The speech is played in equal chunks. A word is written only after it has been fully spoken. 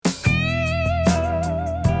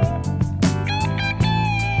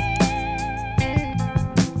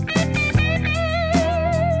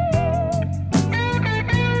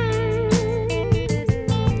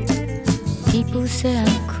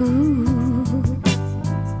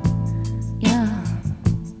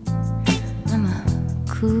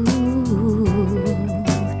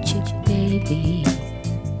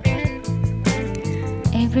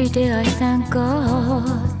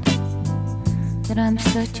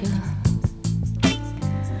such a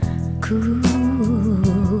cool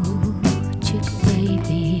chick,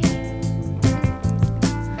 baby.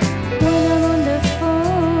 When I'm on the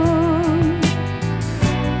phone,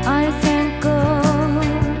 I thank God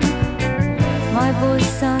my voice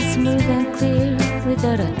sounds smooth and clear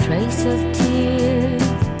without a trace of tear.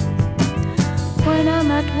 When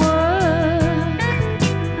I'm at work,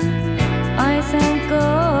 I thank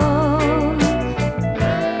God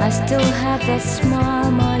I still have that smile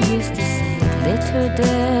I used to see later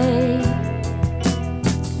day.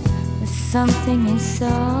 There's something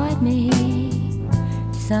inside me,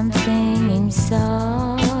 something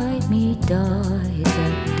inside me died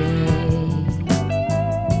that day.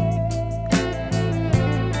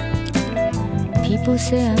 People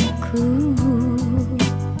say I'm cool,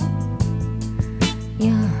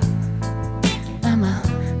 yeah, I'm a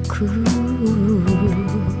cool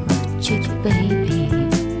chick, baby.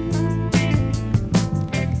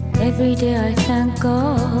 Every day I thank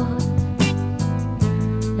God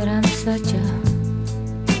that I'm such a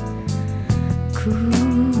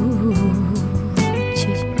cool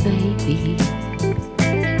chick, baby.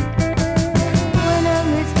 When I'm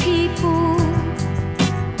with people,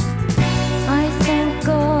 I thank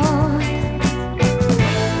God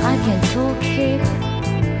I can talk hip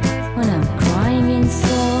when I'm crying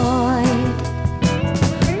inside.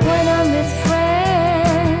 When I'm with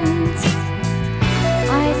friends,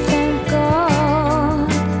 I thank God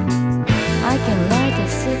I can light a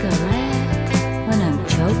cigarette when I'm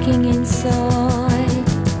choking inside.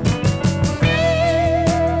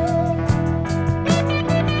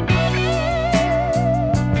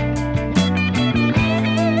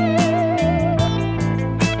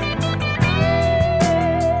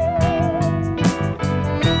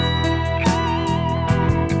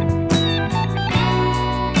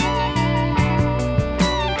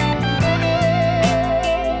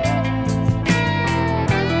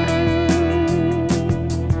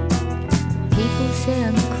 People say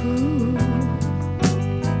I'm cool,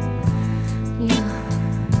 yeah,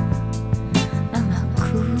 I'm a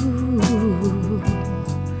cool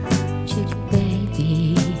chick,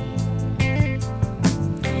 baby.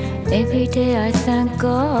 Every day I thank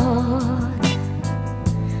God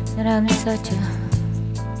that I'm such a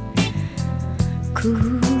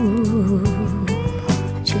cool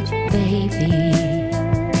chick, baby.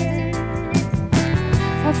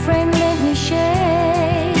 A friend lent me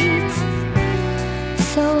shades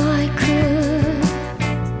so I could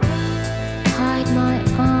hide my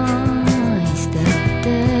eyes that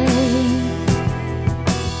day.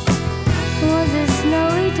 It was a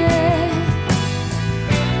snowy day.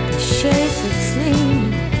 The shades had seen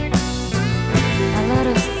a lot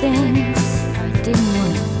of things I didn't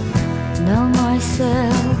want to know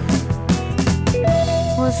myself.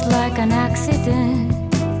 It was like an accident,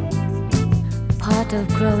 part of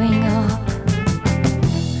growing up.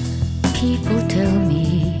 People tell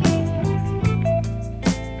me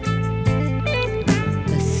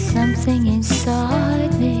there's something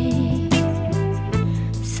inside me,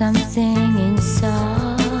 something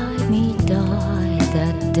inside me died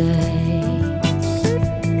that day.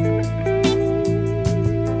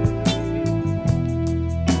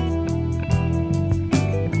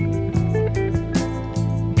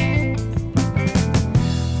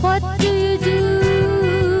 What do you do?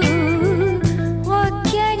 What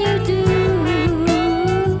can you do?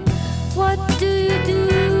 What do you do?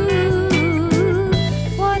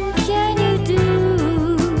 What can you do?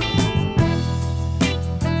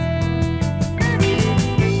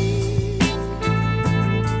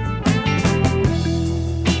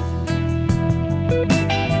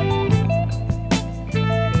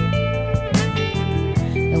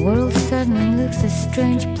 The world suddenly looks a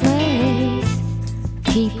strange place.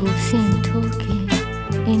 People seem talking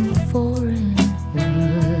in foreign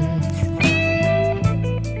words,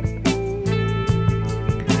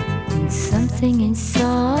 and something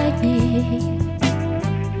inside me,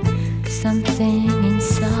 something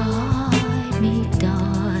inside me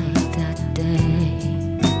died that day.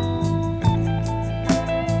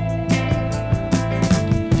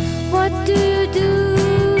 What do you do?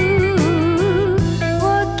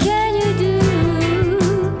 What can you do?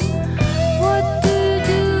 What do you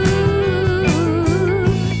do?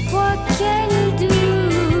 What can you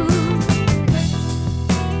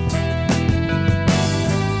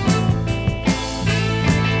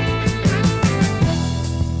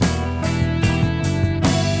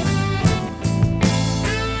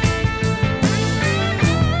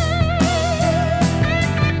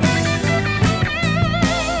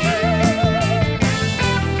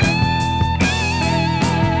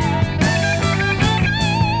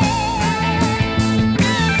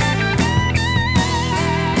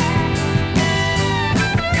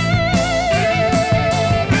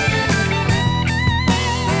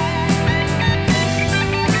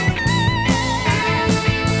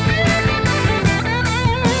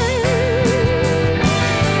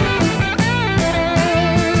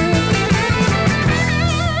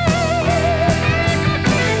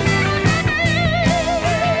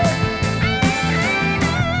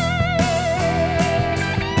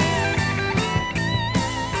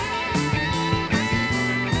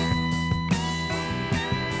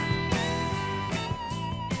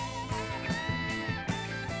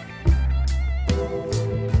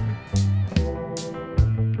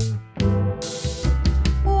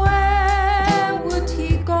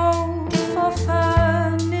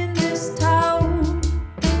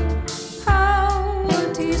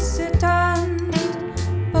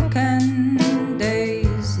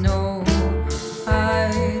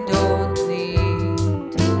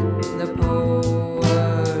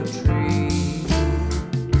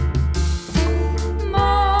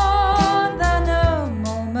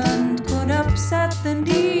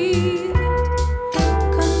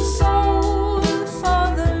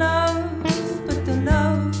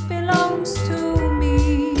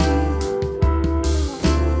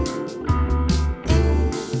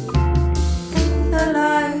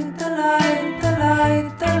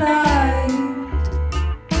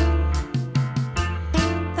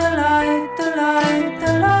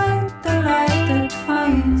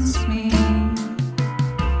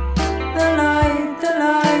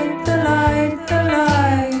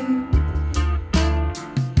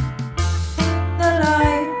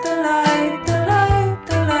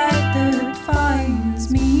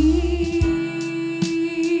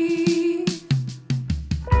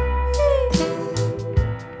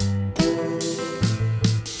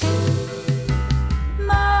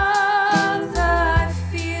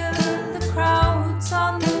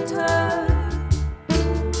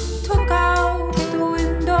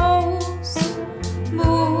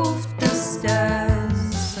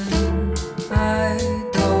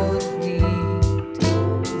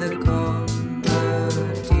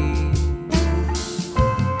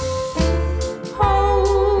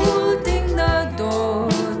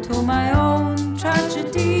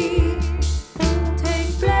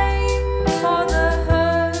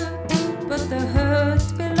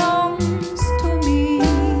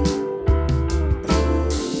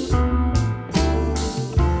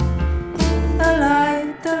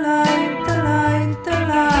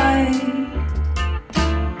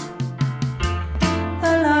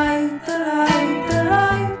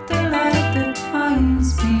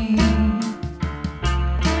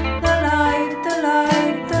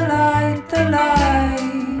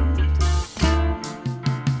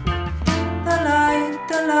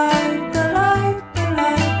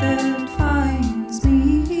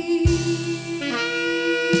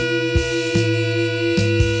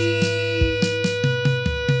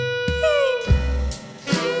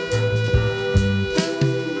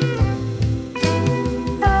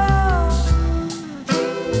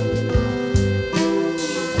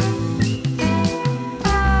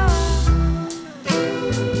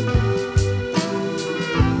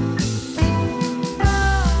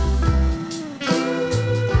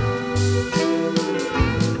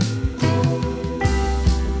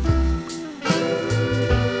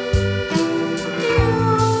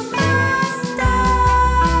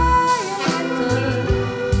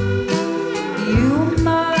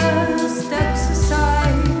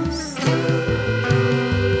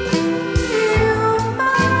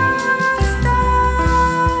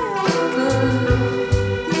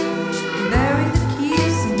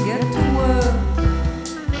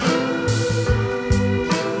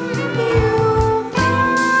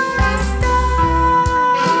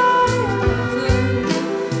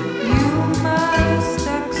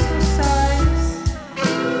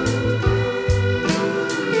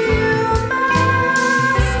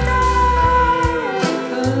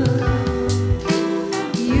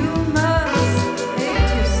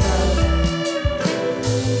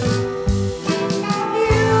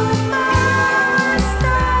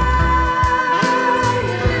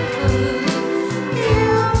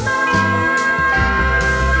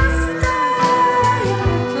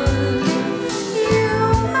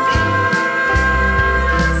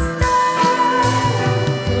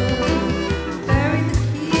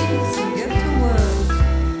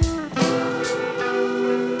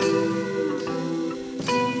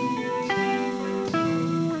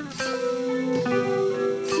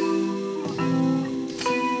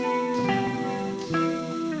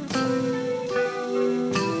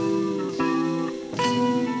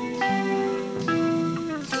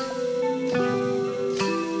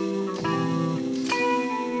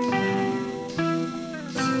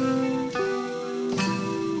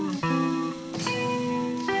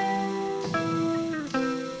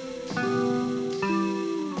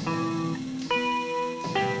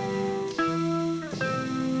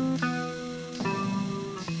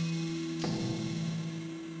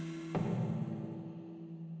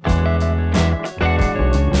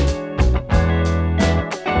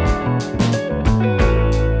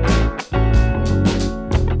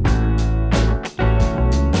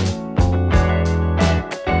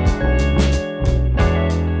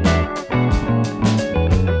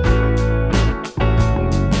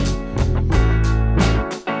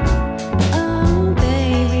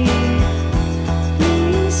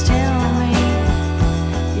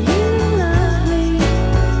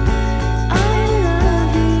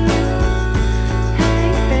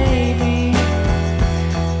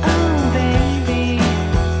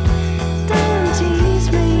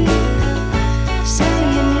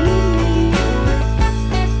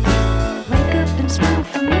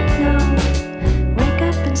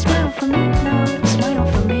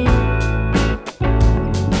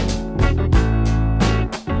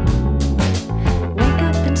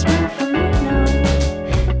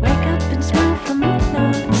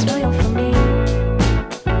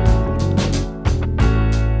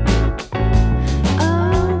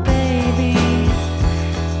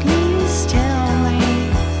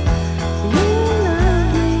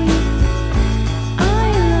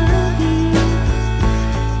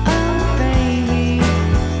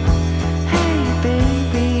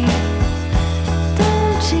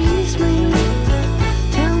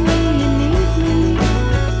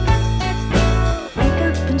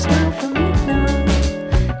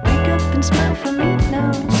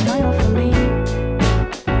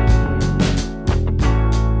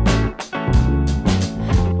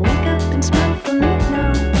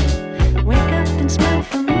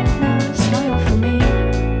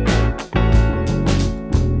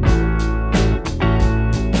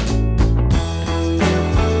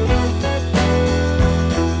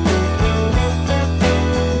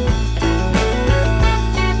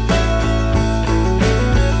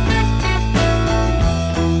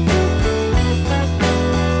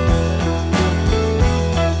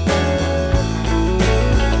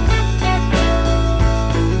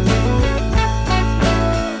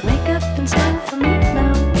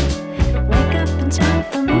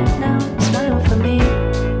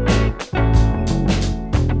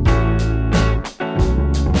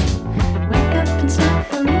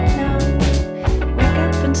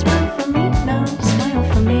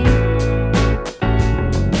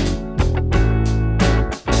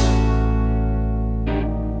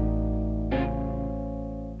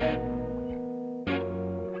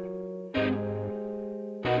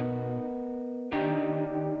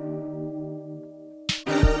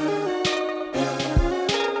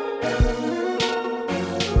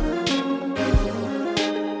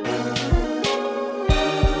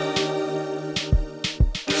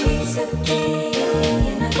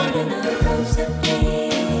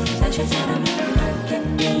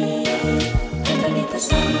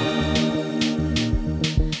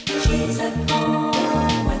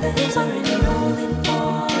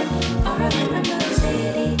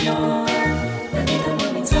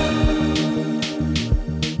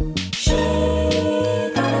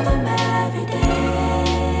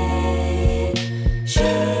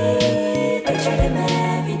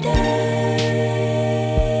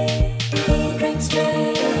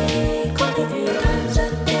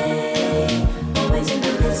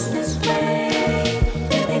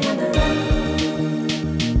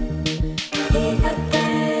He had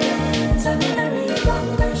friends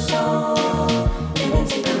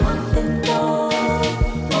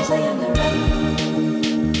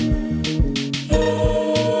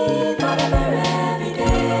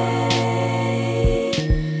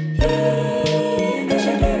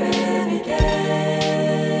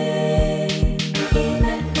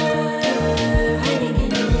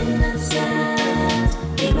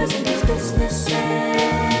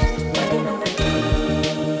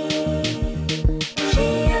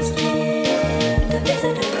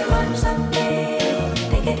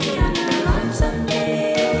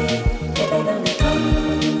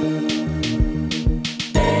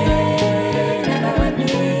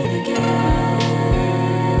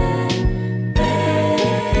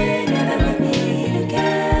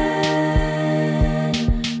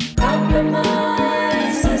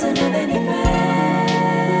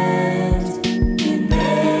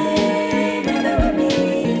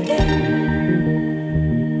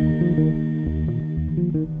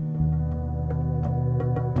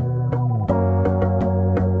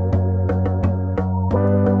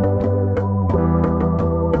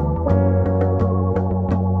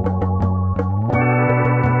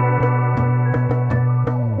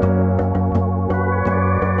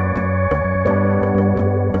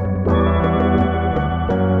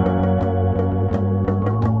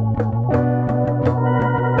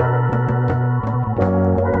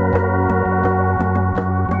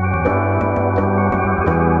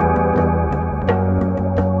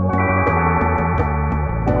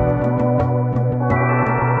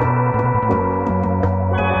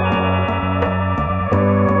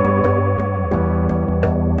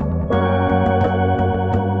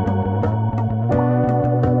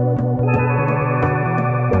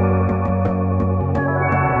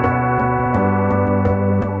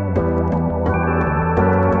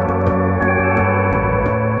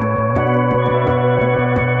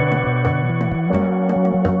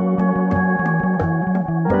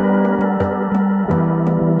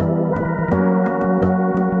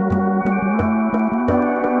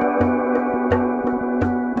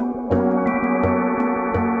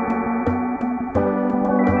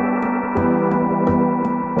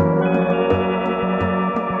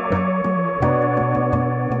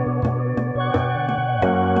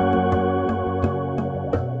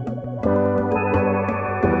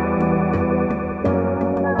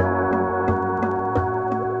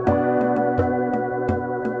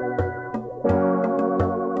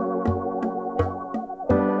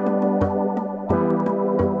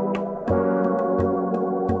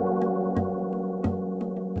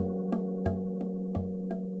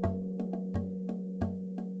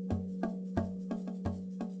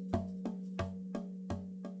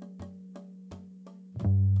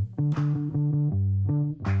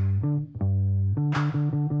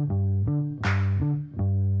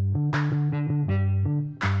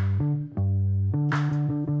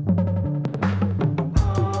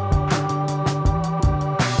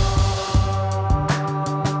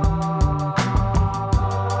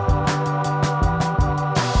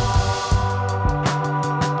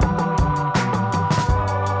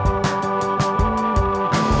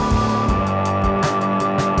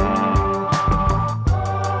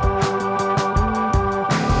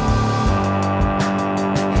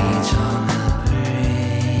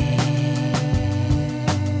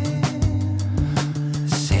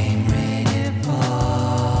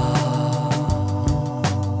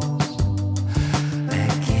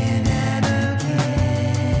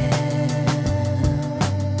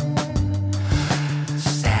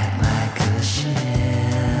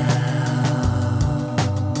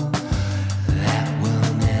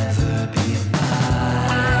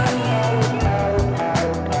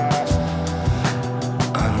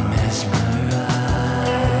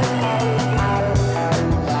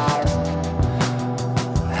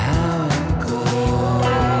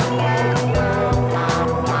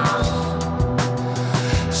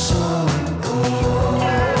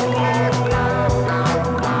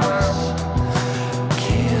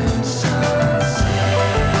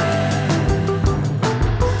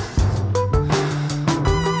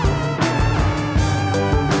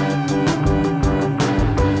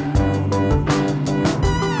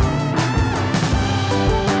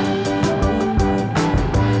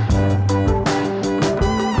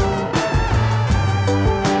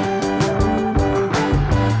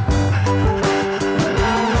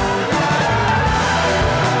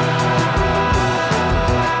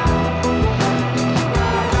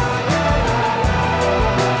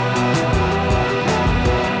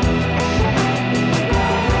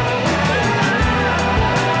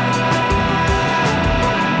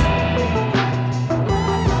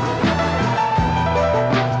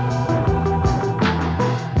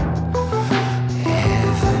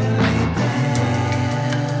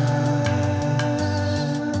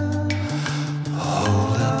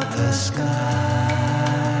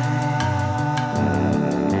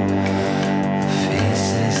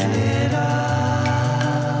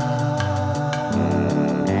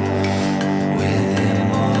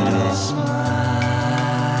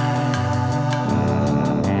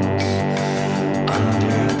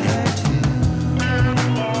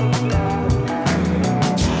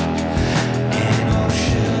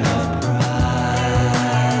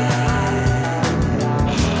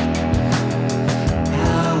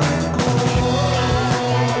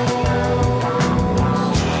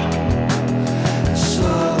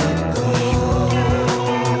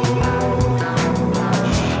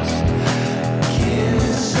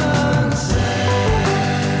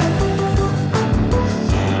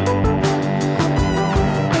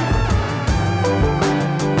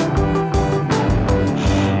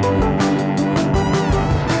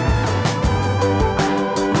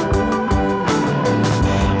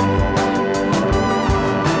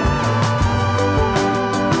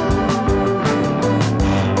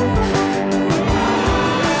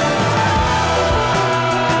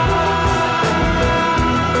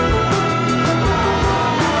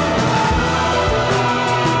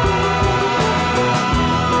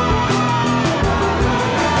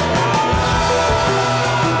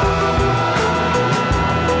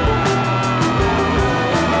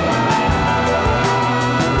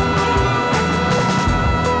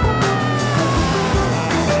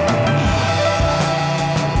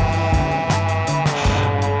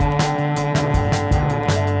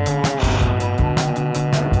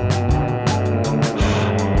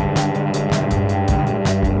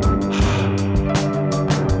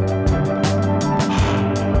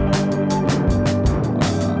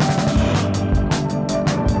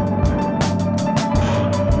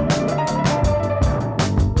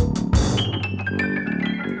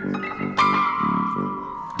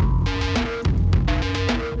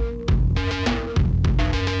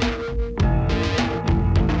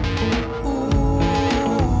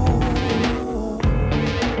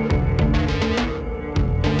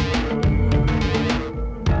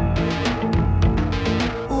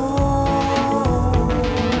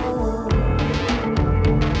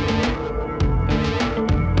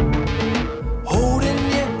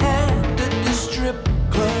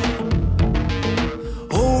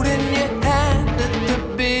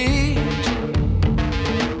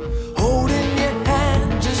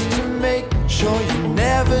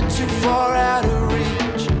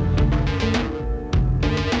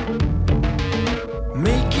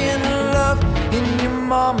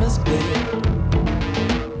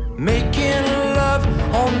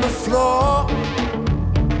floor,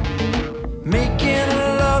 making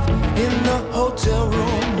love in the hotel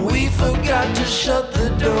room. We forgot to shut the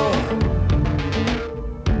door.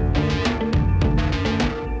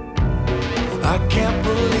 I can't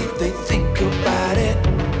believe they think about it,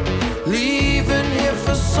 leaving here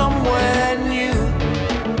for somewhere new.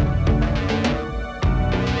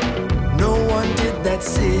 No one did that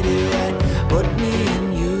city right but me and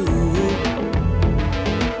you.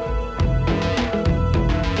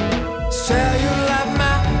 Cellulite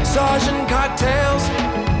massage and cocktails,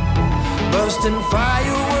 bursting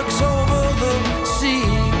fireworks over the sea.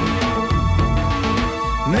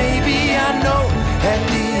 Maybe I know at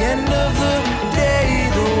the end of the day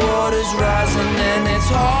the water's rising and it's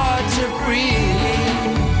hard to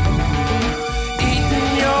breathe. Eating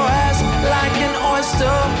your ass like an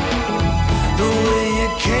oyster, the way you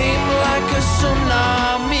came like a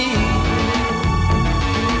tsunami.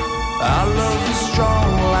 Our love is strong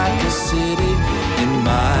like a city in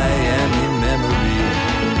Miami memory.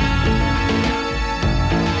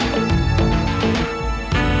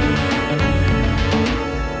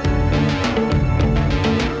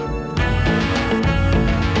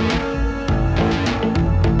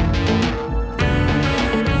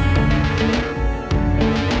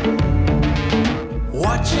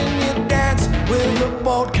 Watching you dance with a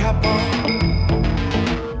bald cap on,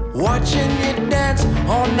 watching you dance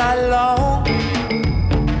all night long,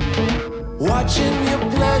 watching you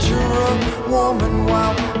pleasure a woman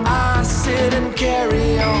while I sit and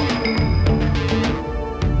carry on.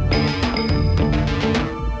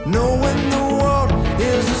 Knowing the world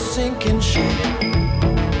is a sinking ship,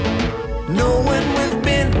 knowing we've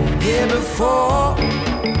been here before,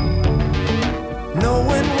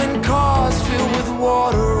 knowing when cars fill with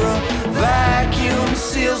water, a vacuum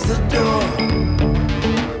seals the door.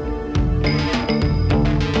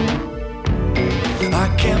 I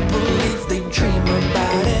can't believe they dream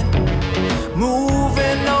about it,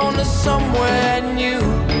 moving on to somewhere new.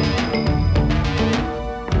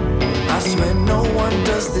 I swear no one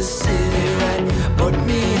does this city right but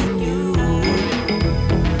me and you.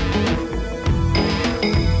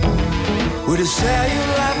 With a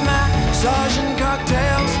cellulite massage and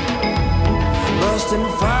cocktails, busting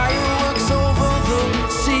fireworks over the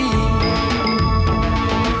sea.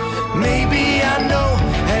 Maybe I know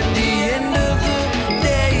at the end of the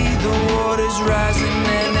day the water's rising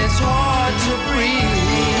and it's hard to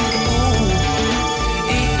breathe. Ooh.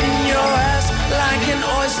 Eating your ass like an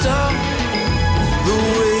oyster, the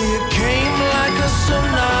way you came like a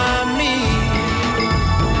tsunami.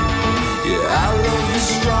 Yeah, our love is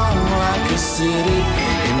strong like a city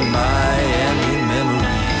in Miami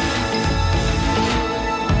memory.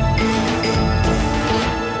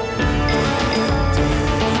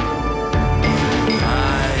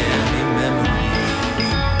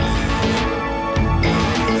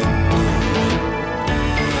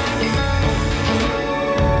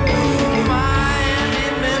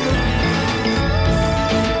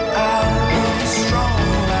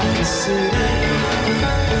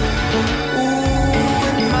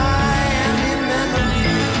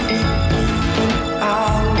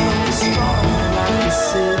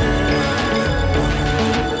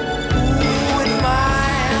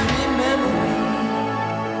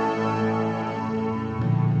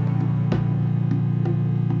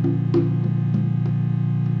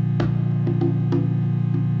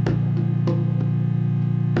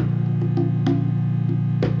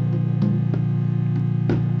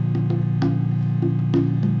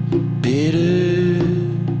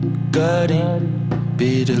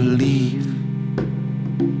 Bitter leaf,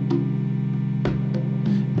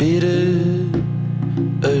 bitter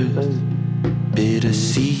earth, bitter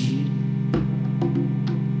seed.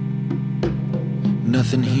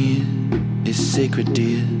 Nothing here is sacred,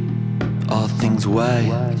 dear. All things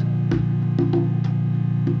wild.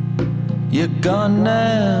 You're gone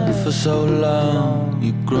now for so long,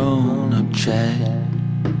 you've grown up, child.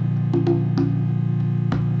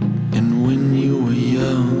 And when you were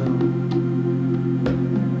young,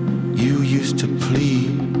 you used to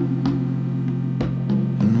plead.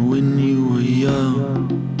 And when you were young,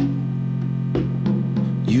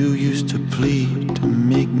 you used to plead to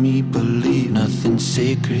make me believe nothing's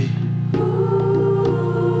sacred,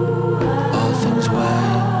 all things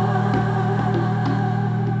wild.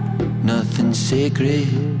 Nothing's sacred,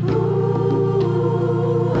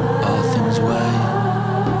 all things wild.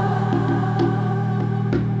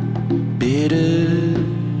 Bitter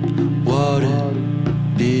water,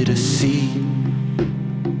 bitter sea,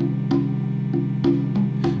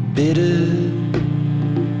 bitter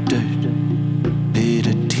dirt,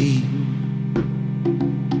 bitter tea.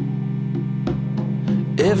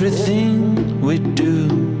 Everything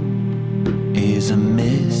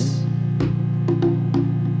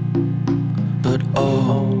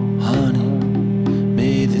Oh, honey,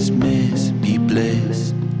 may this mess be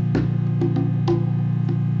blessed.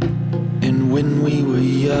 And when we were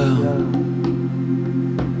young,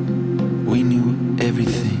 we knew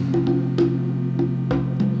everything.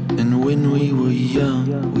 And when we were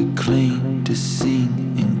young, we claimed to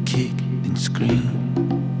sing and kick and scream.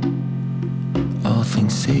 All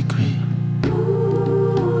things sacred,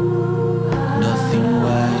 nothing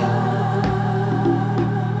wild.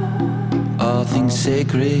 All things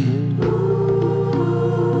sacred,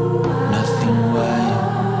 nothing wild.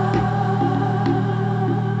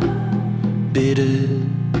 Bitter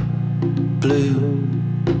blue,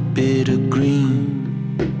 bitter green,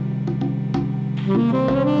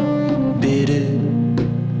 bitter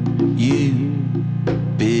you,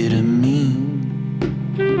 bitter me.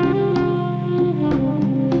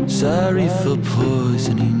 Sorry for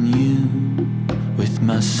poisoning you with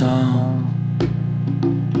my song.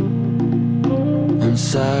 I'm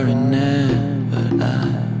sorry now, but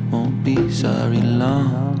I won't be sorry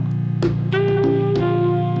long.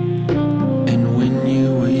 And when you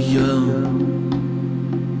were young,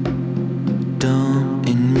 dumb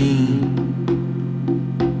and mean,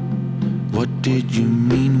 what did you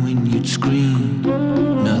mean when you'd scream?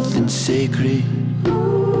 Nothing sacred,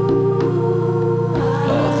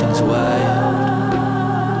 all things wild.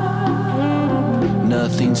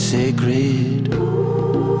 Nothing sacred,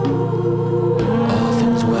 all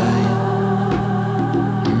things wild.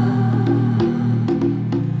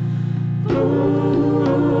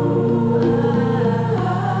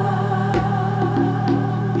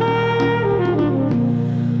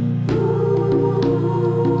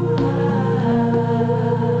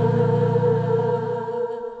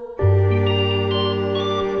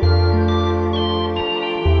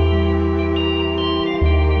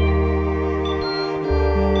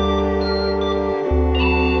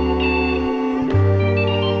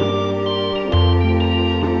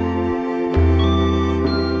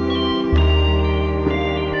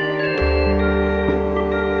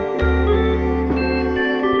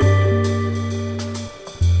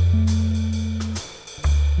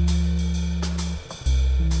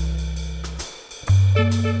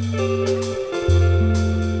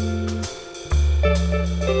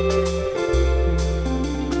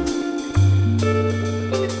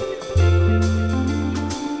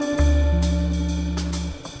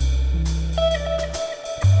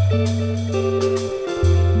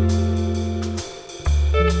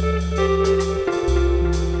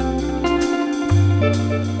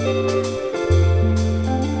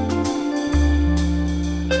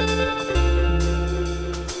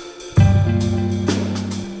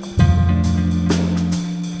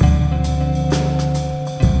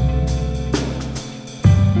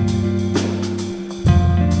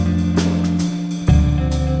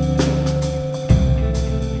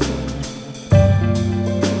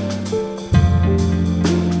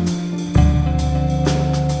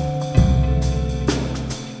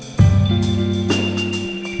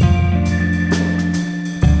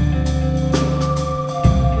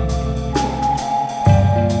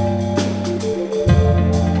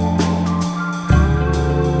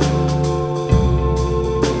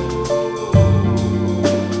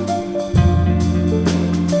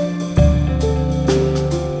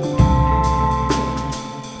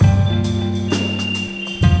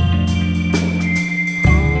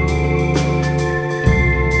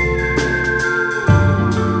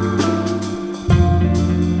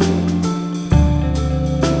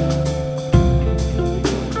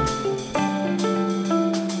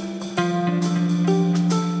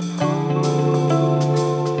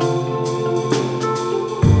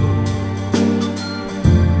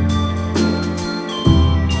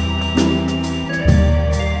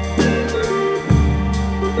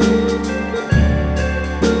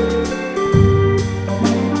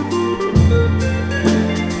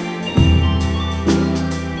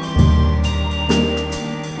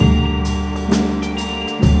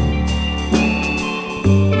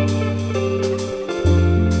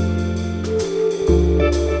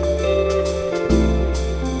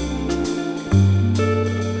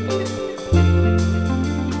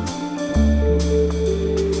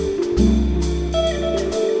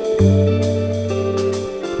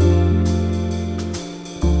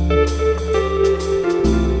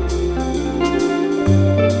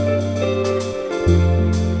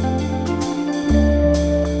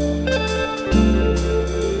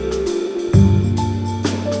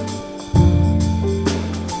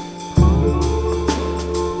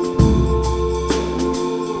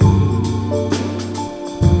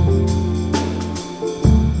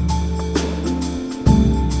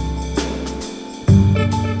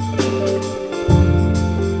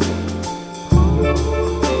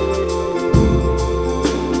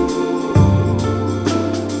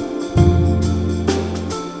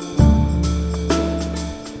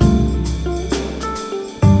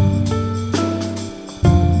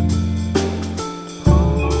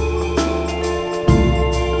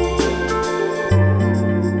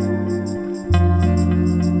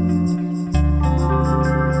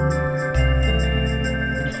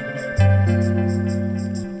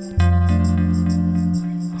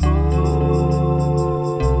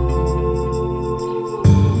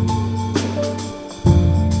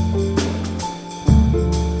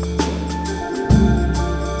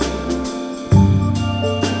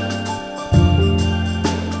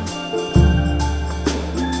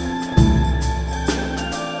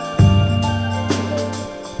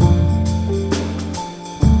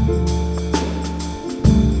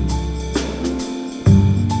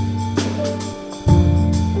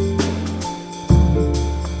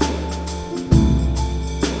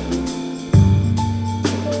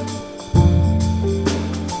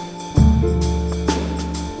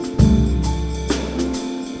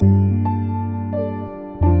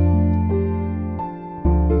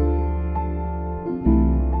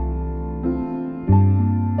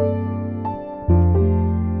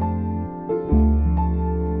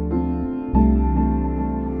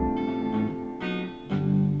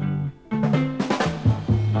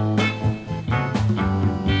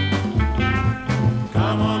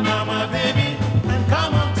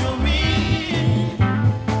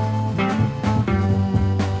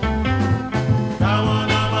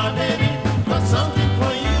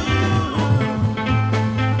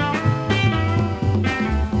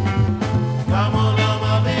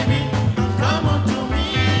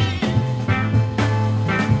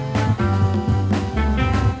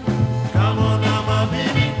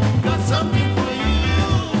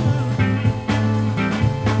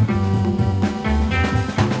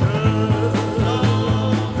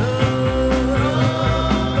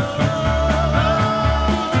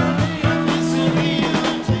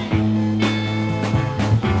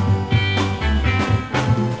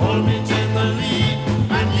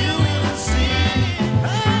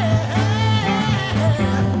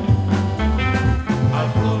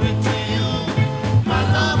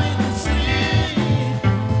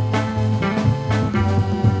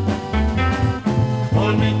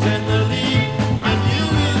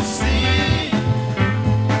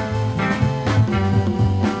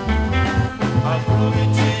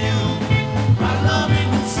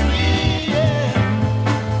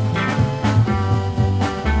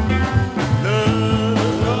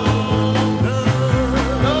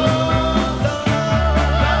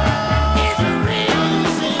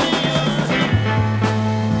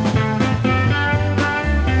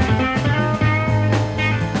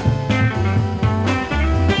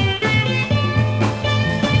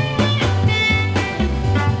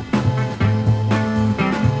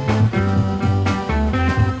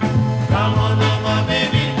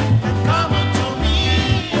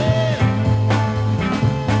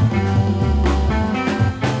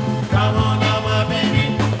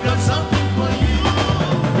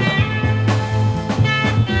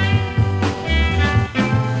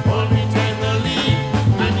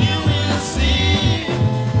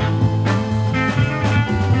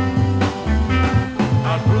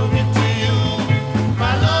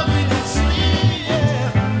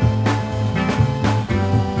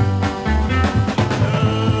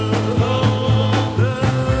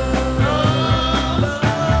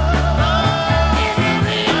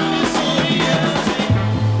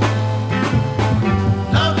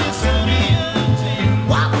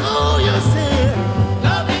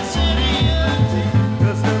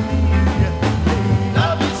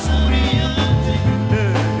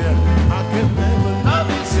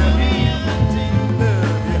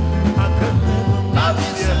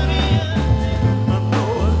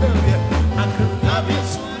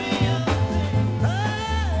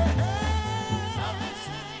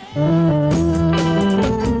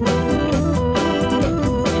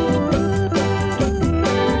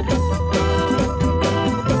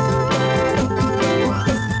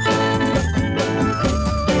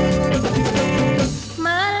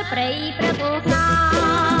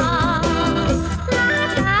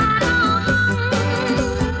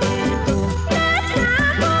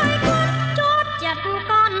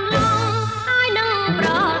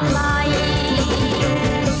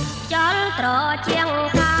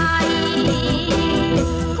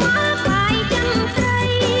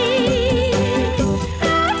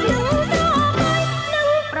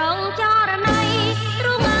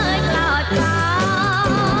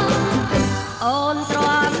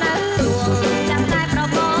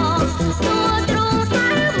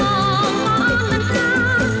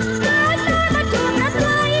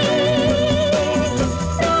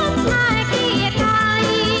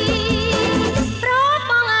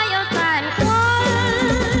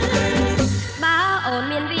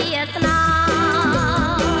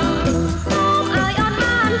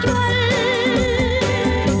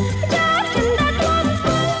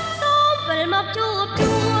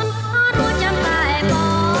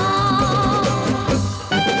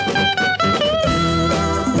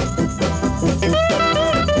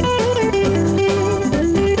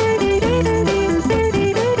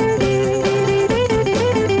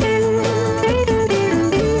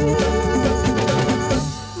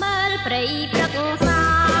 ព្រៃព្រឹកសា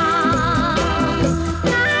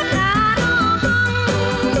ណាការរហ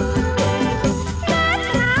ង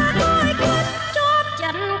ជាប់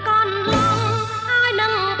ចិនកន្លងហើយនឹ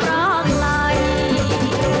ងប្រថ្លៃ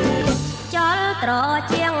ចលត្រ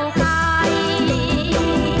ជាងកាយម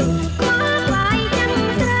កថ្លៃចឹង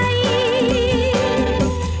ស្រី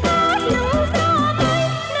អាចនឹងស្រមៃ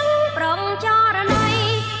នឹងប្រងចរណៃ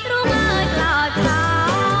រួងើយខ្លោចខ្លោ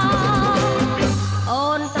អូ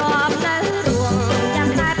នទ្រាំនៅរួងចាំ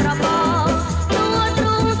តែប្របងទួទ្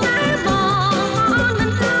រូងសៅបងមិន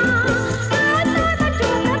ថាតែបច្ចុ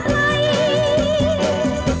ប្បន្នថ្លៃ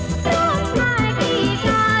ស្រោមផ្លែគី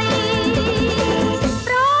កាយ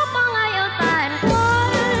ប្របងឲ្យអូនតែនគ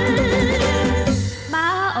ល់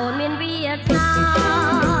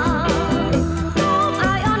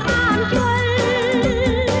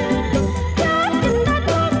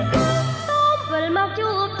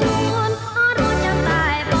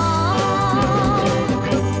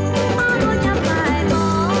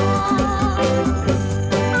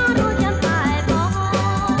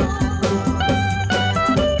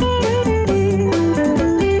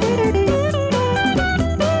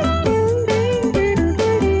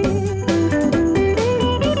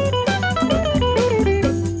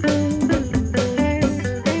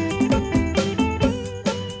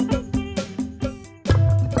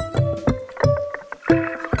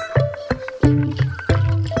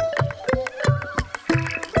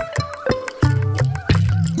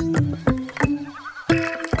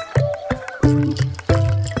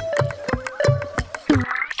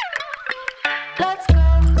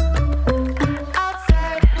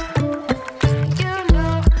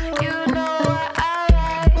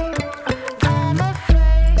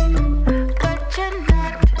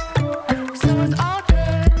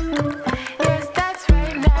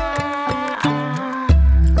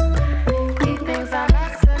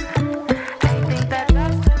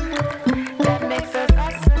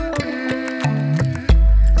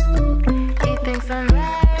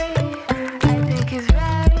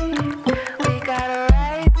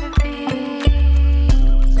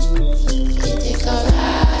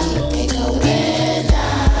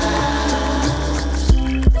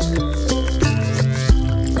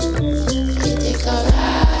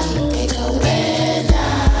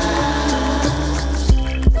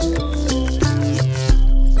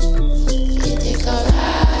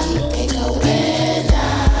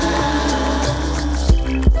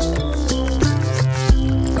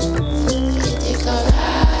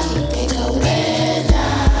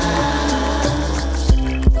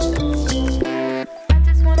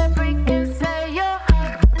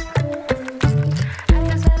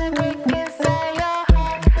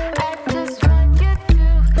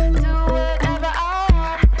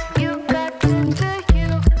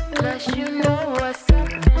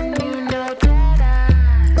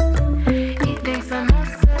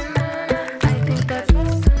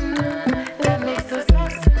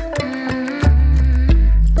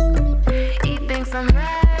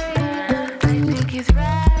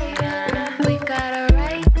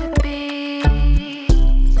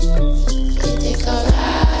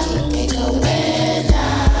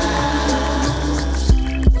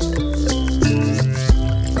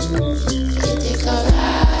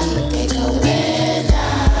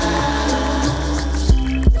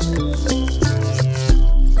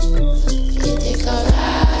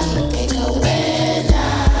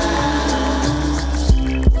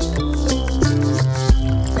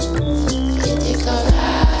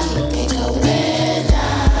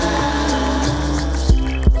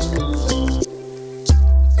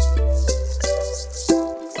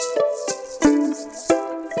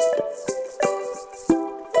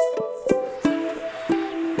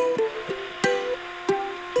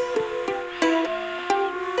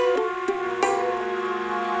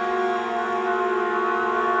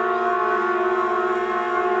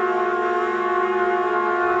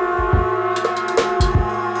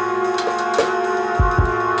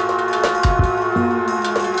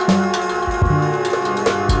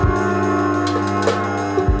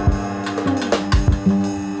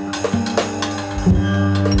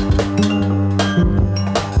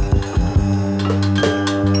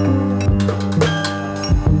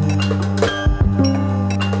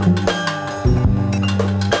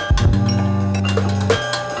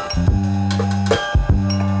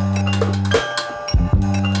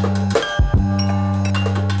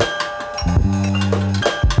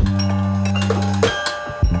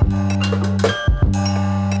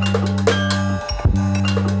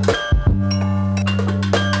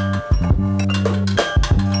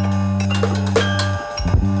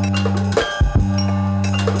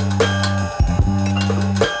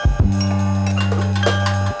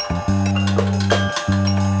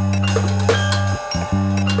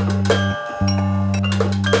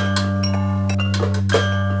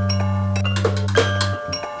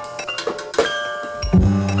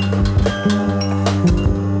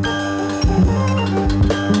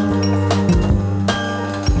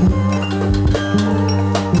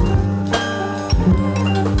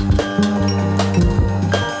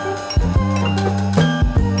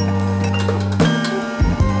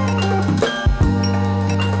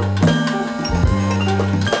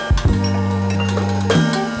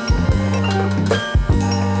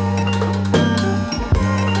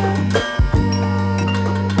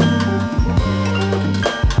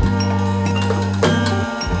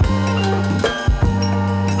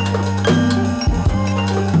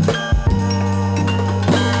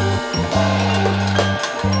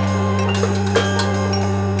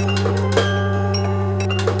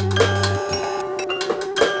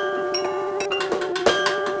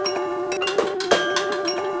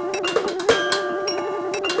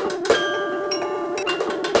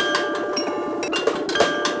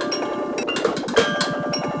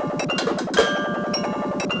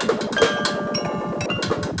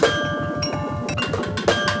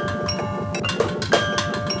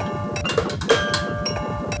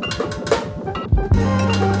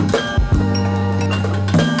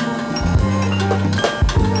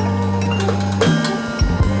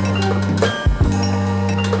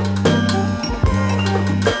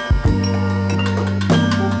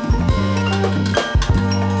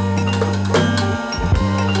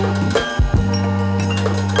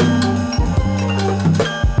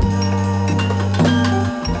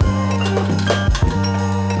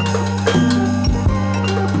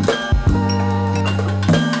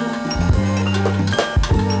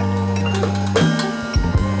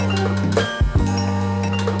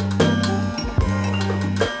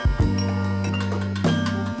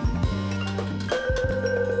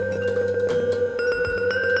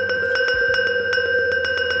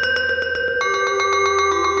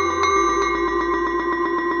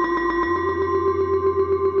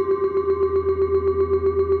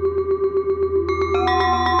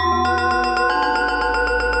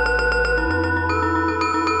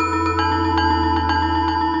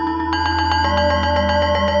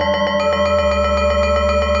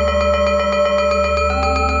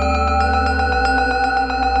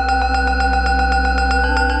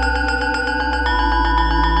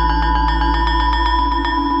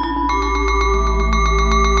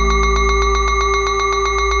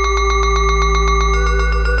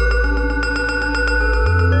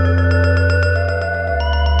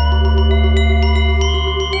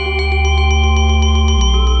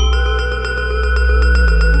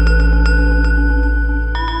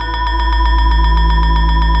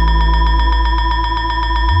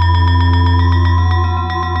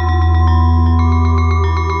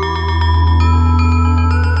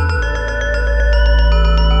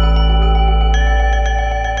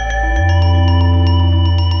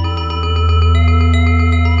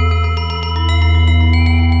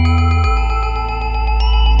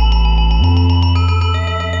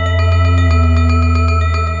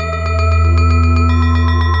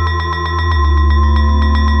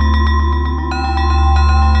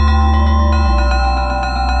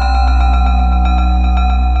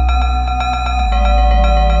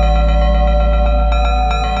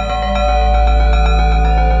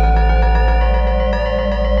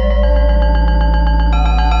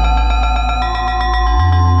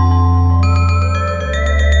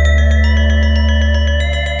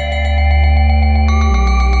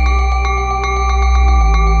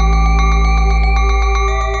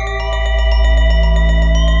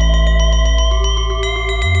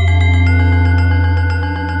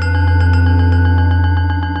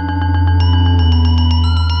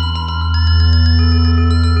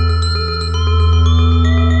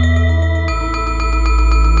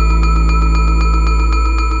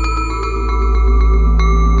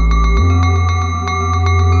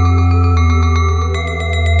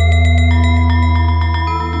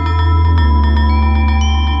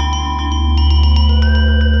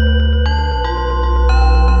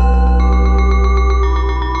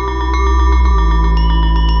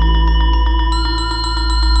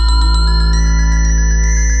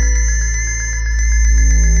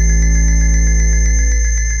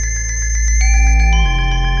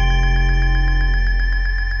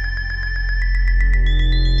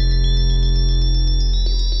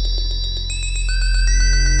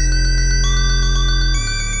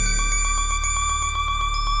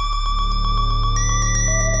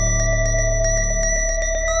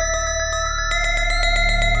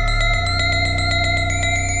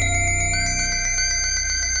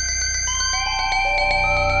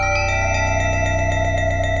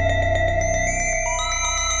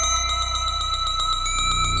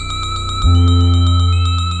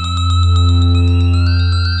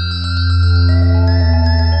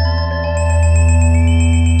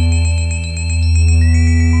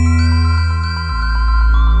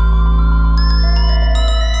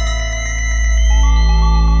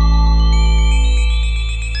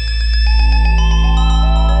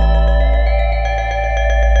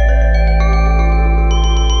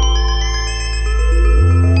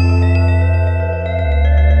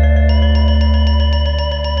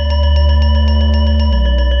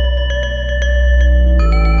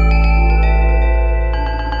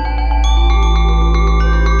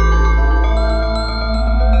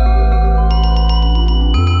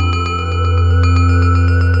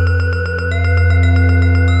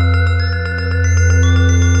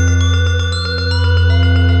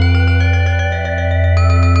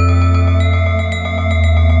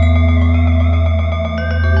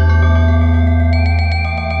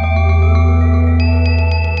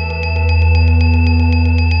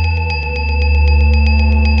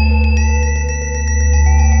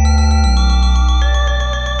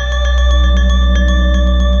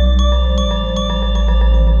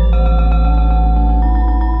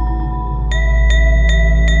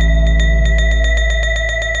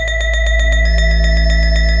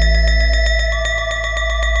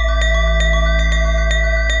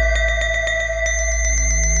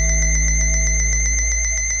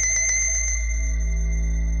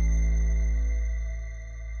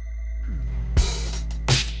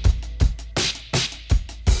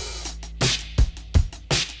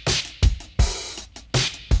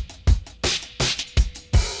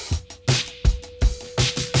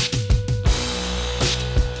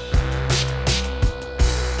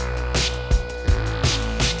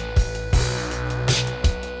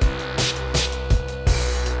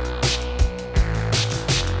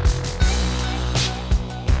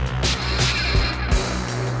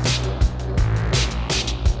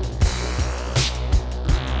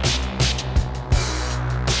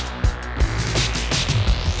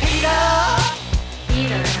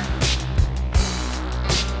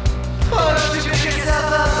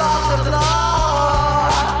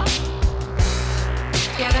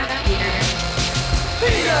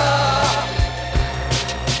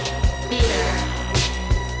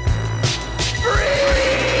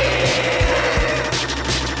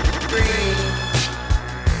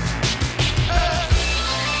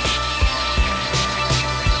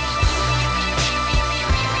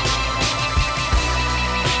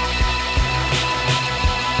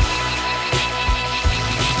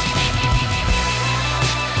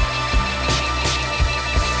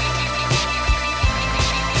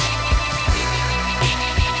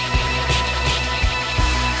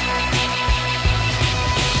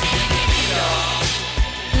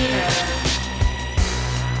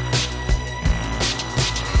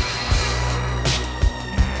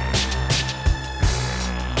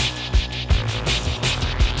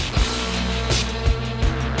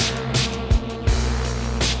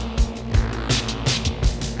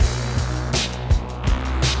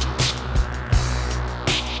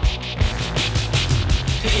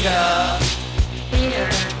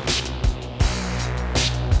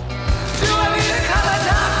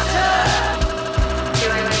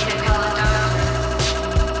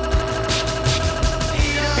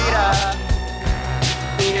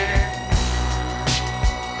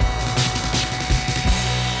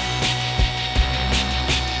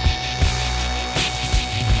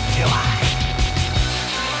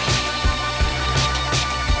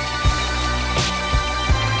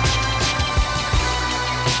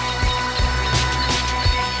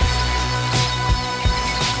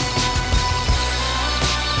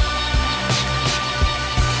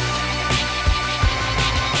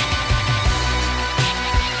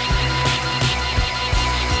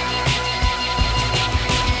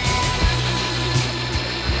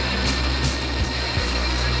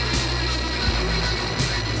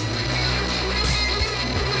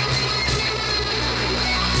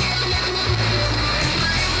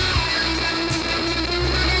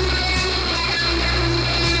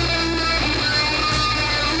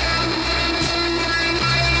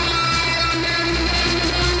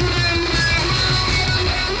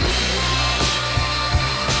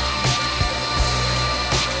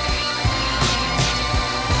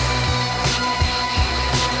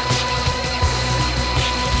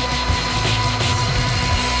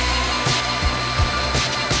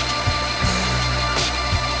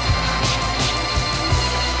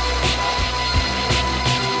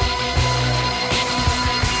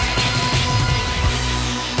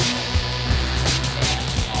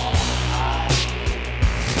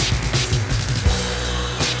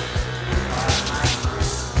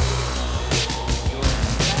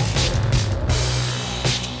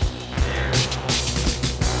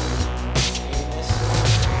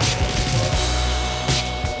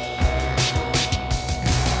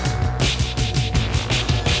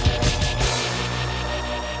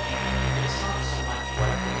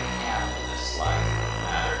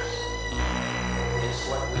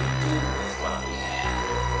do with what we have.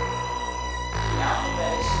 The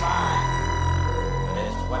alphabet is fine, but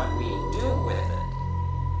it's what we do with it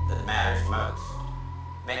that matters most.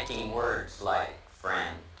 Making words like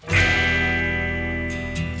friend.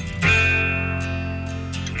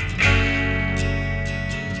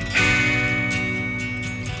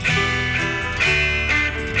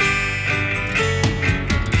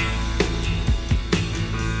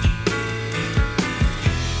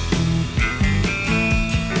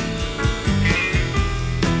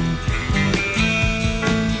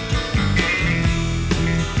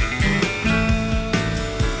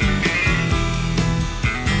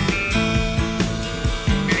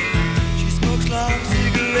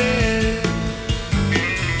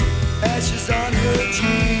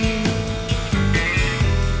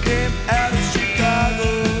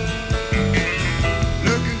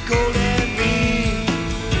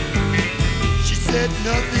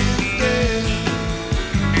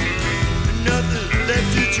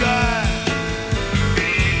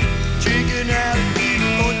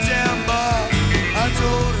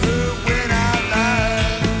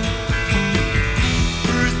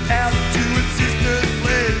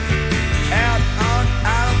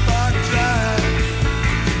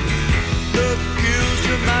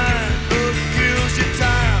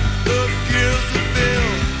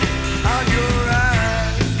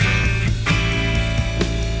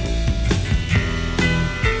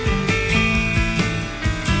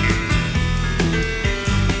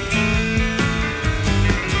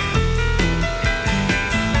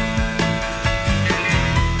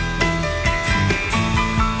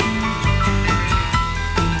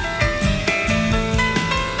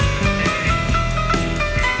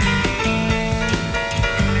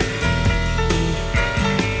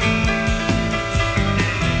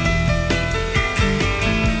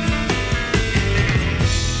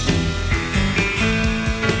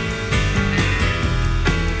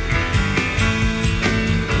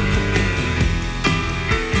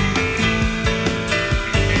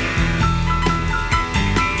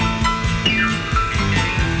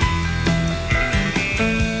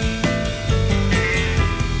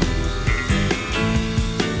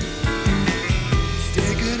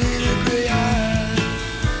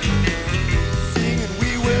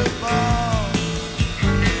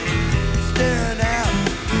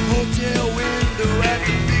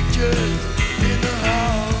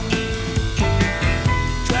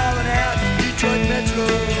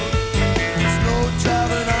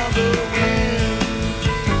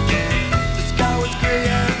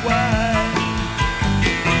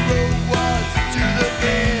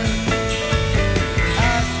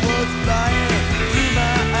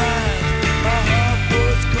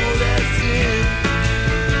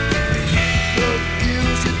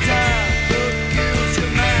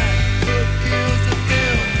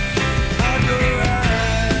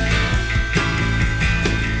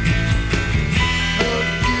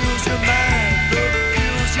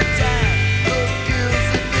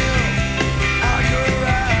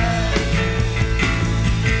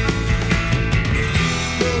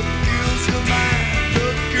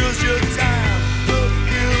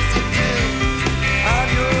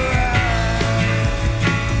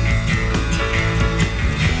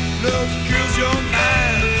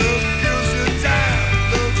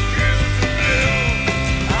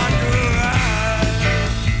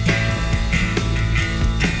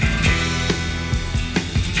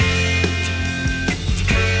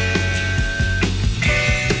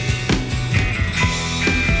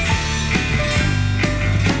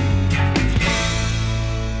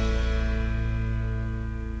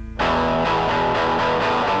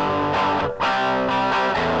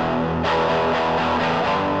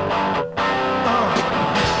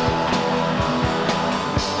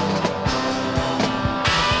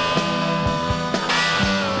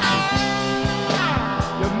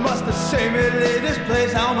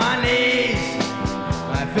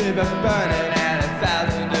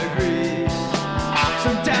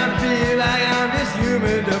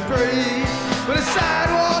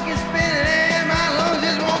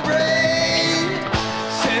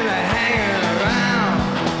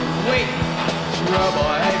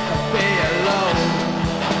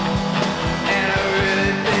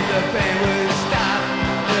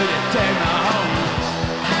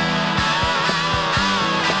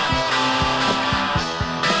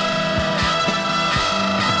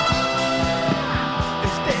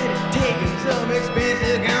 Some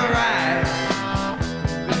expensive gun ride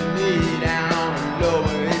with me down on the low.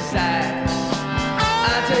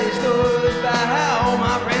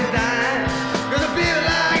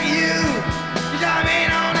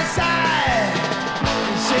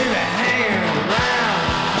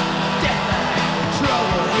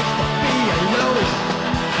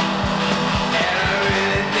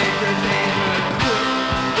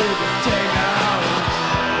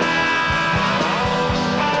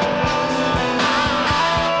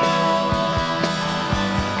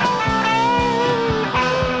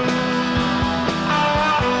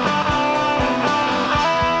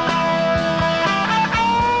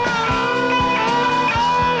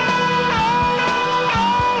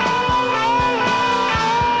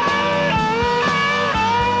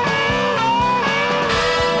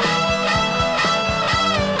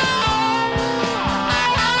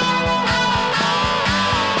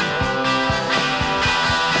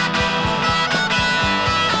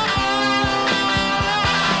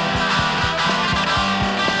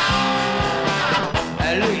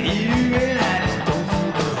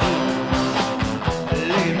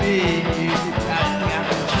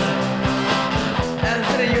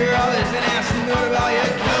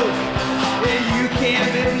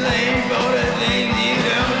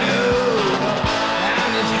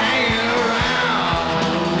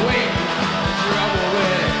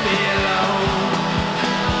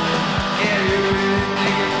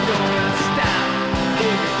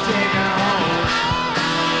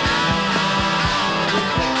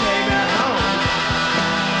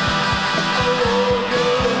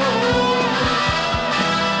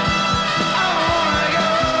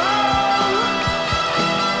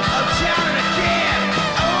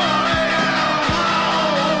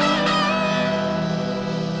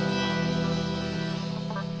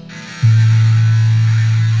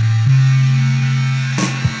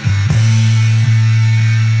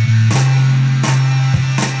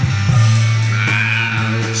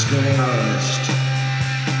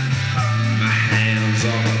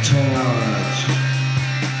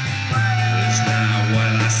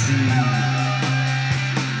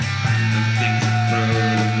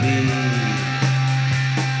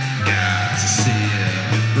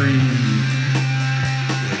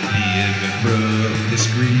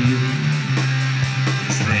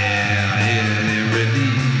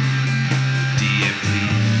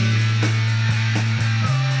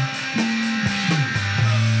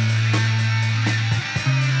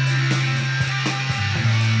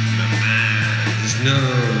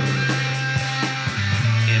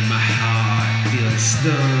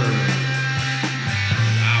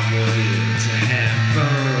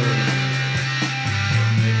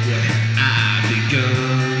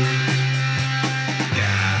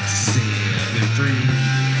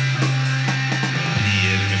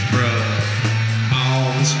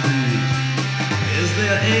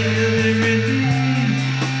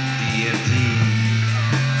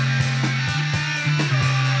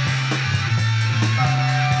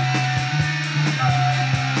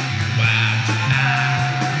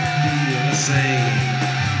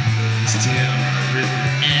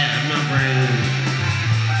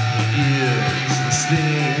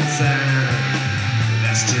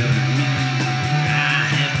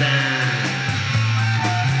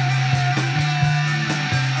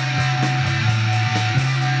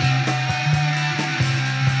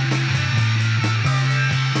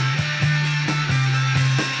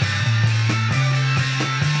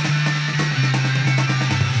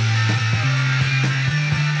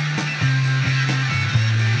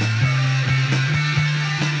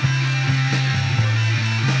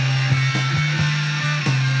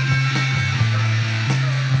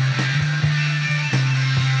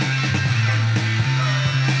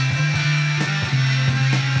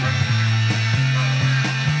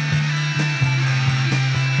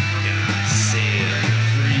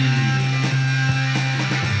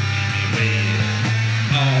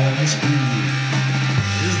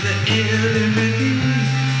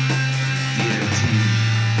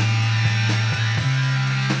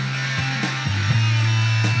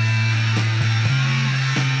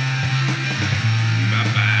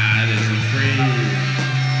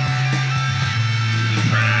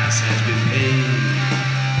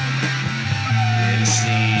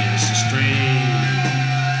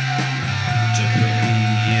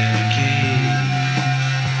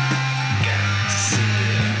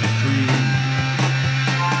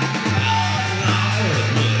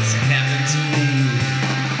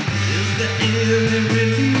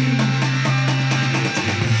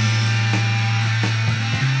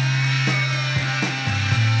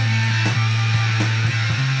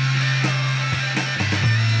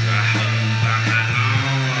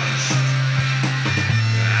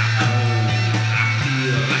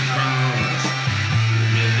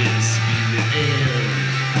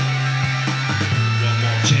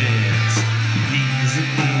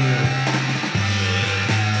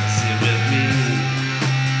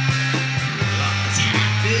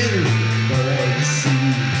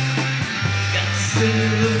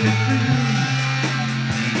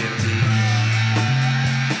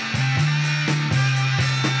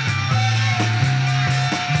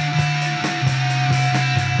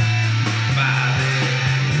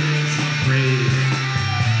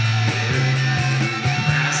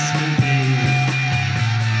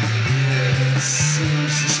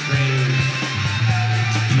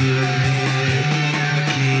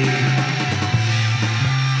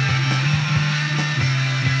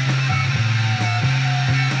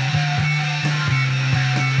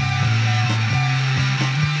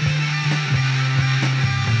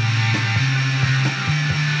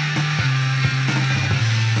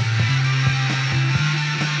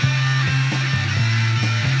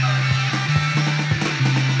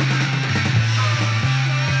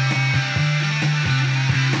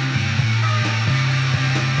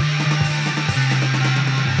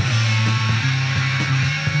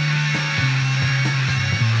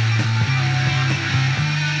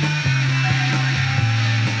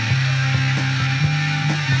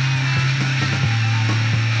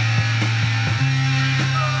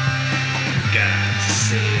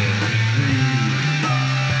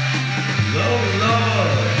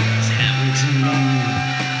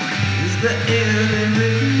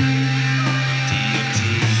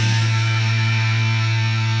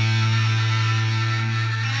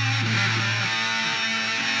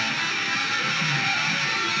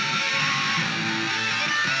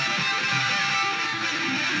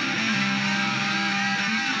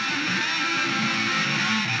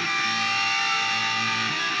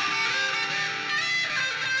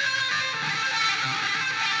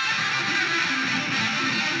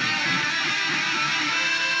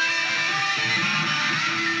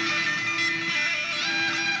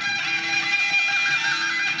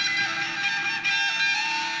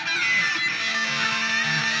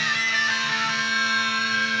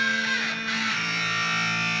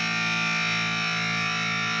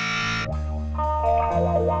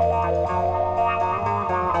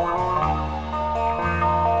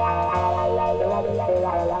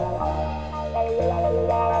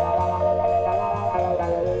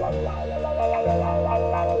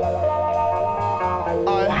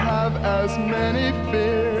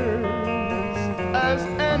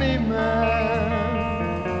 man,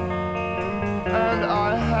 and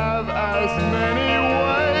I have as many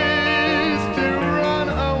ways to run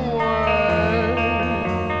away.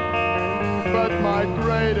 But my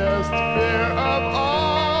greatest fear of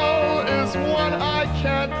all is one I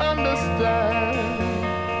can't understand.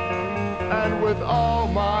 And with all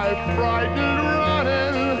my frightened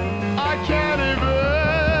running, I can't even.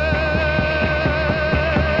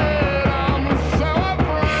 I'm so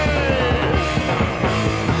afraid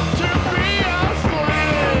to be a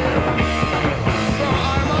slave, so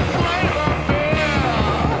I'm a slave of fear.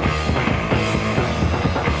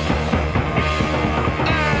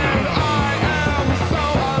 And I am so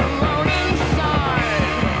alone inside.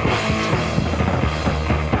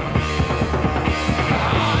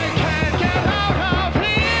 I can't get out of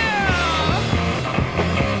here.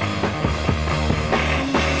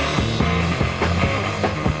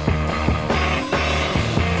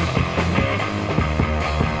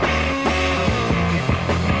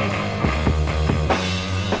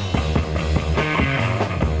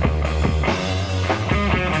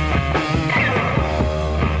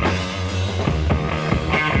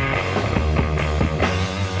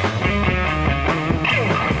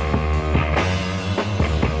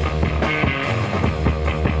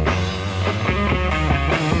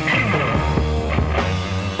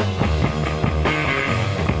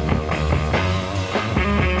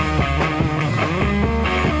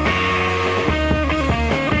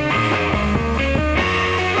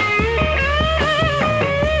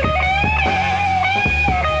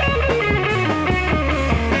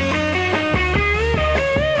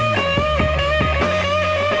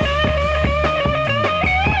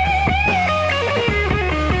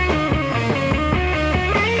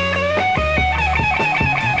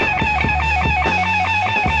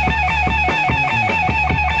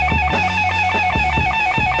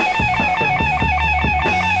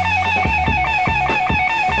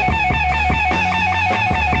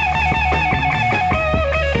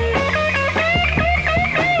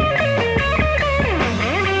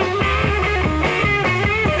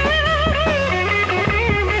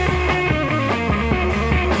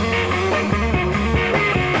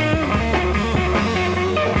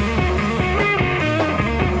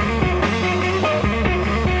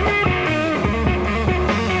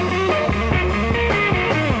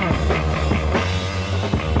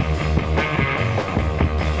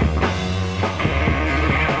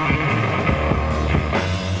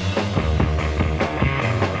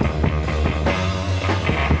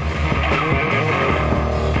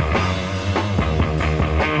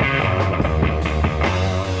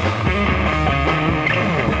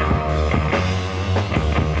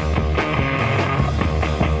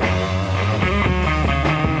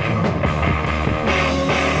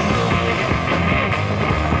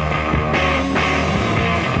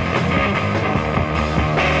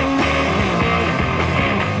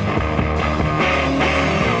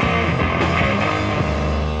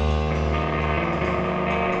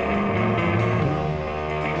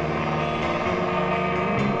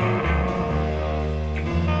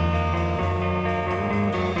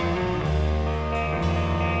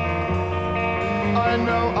 I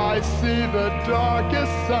know I see the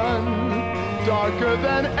darkest sun, darker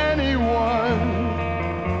than anyone.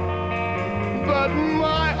 But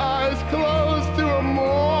my eyes close to a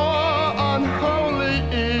more unholy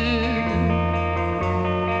eve,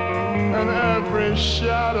 and every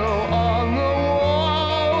shadow on the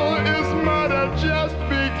wall is murder just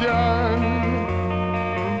begun.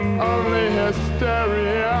 Only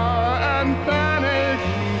hysteria and panic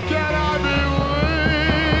can I believe.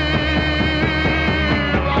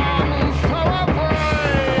 I'm so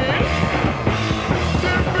afraid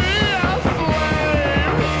to be a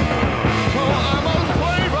slave, so I'm a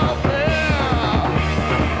slave of fear.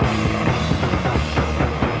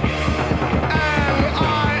 And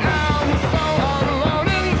I am so alone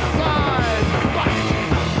inside.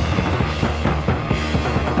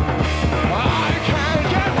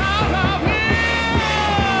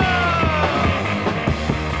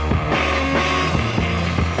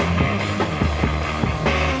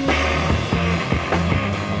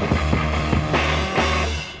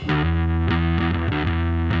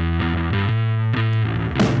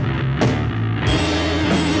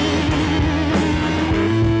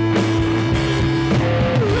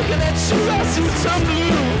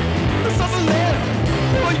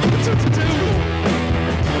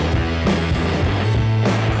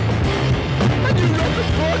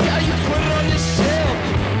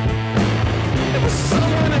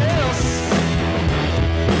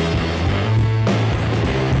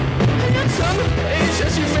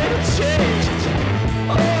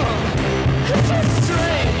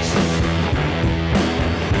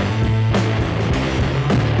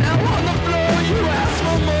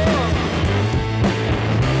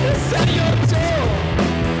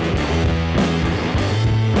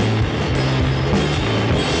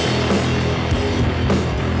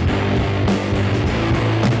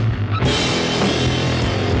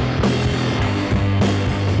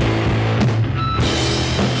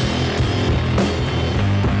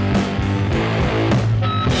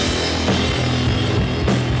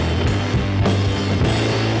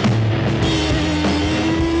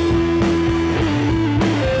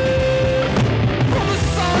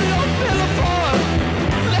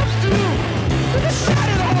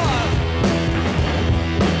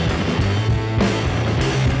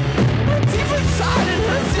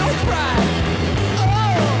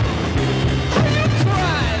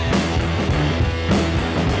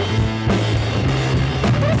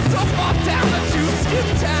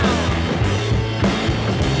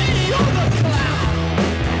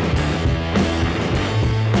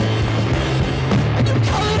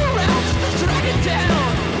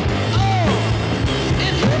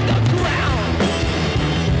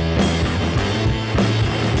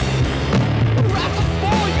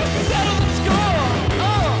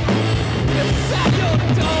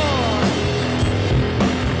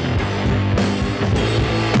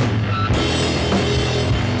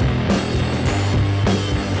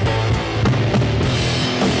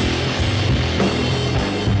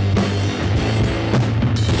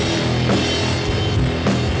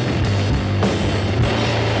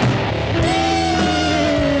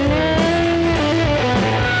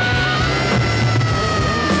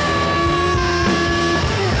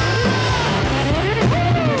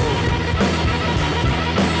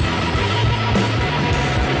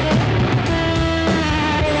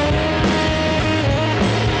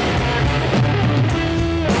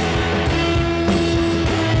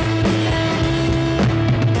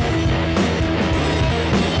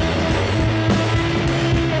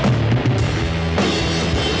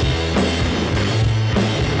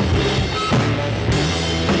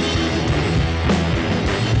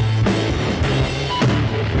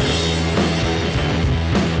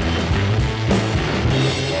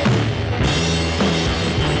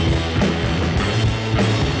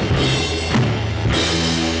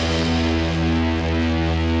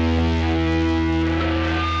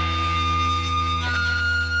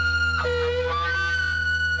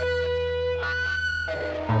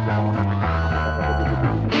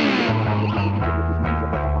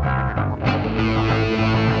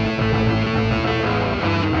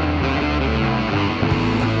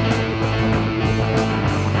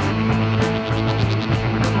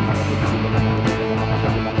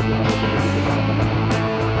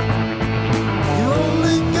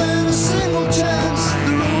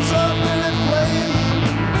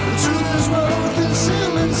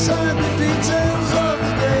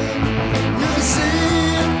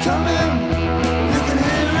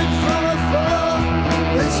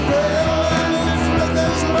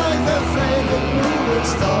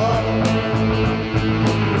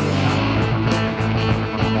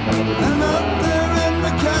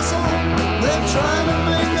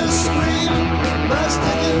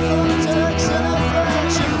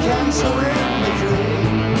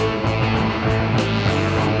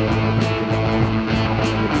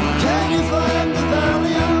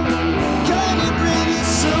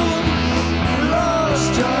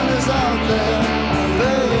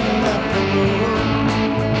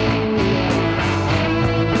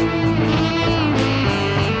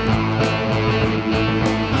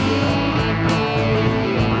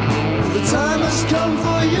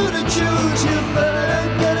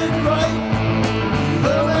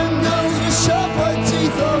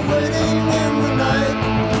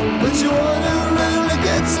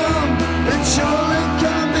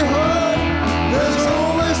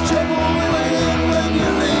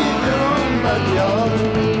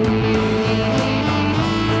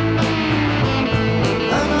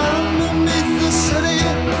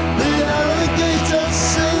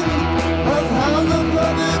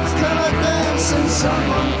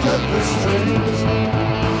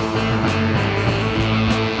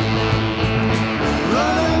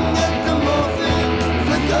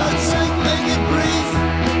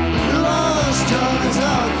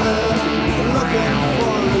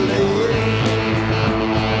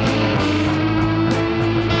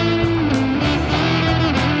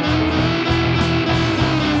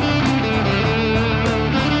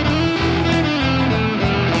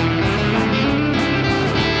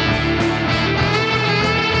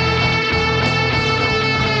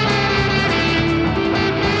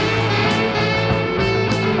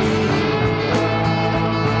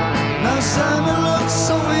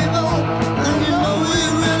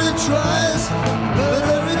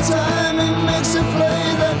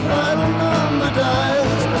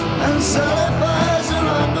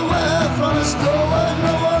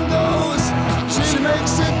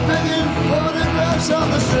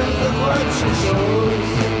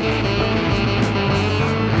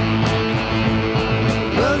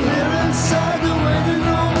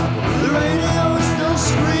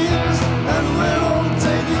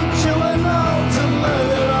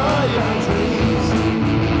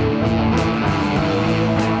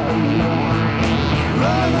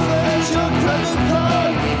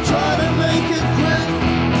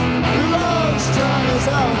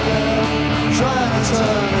 Trying to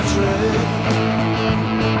turn a trick.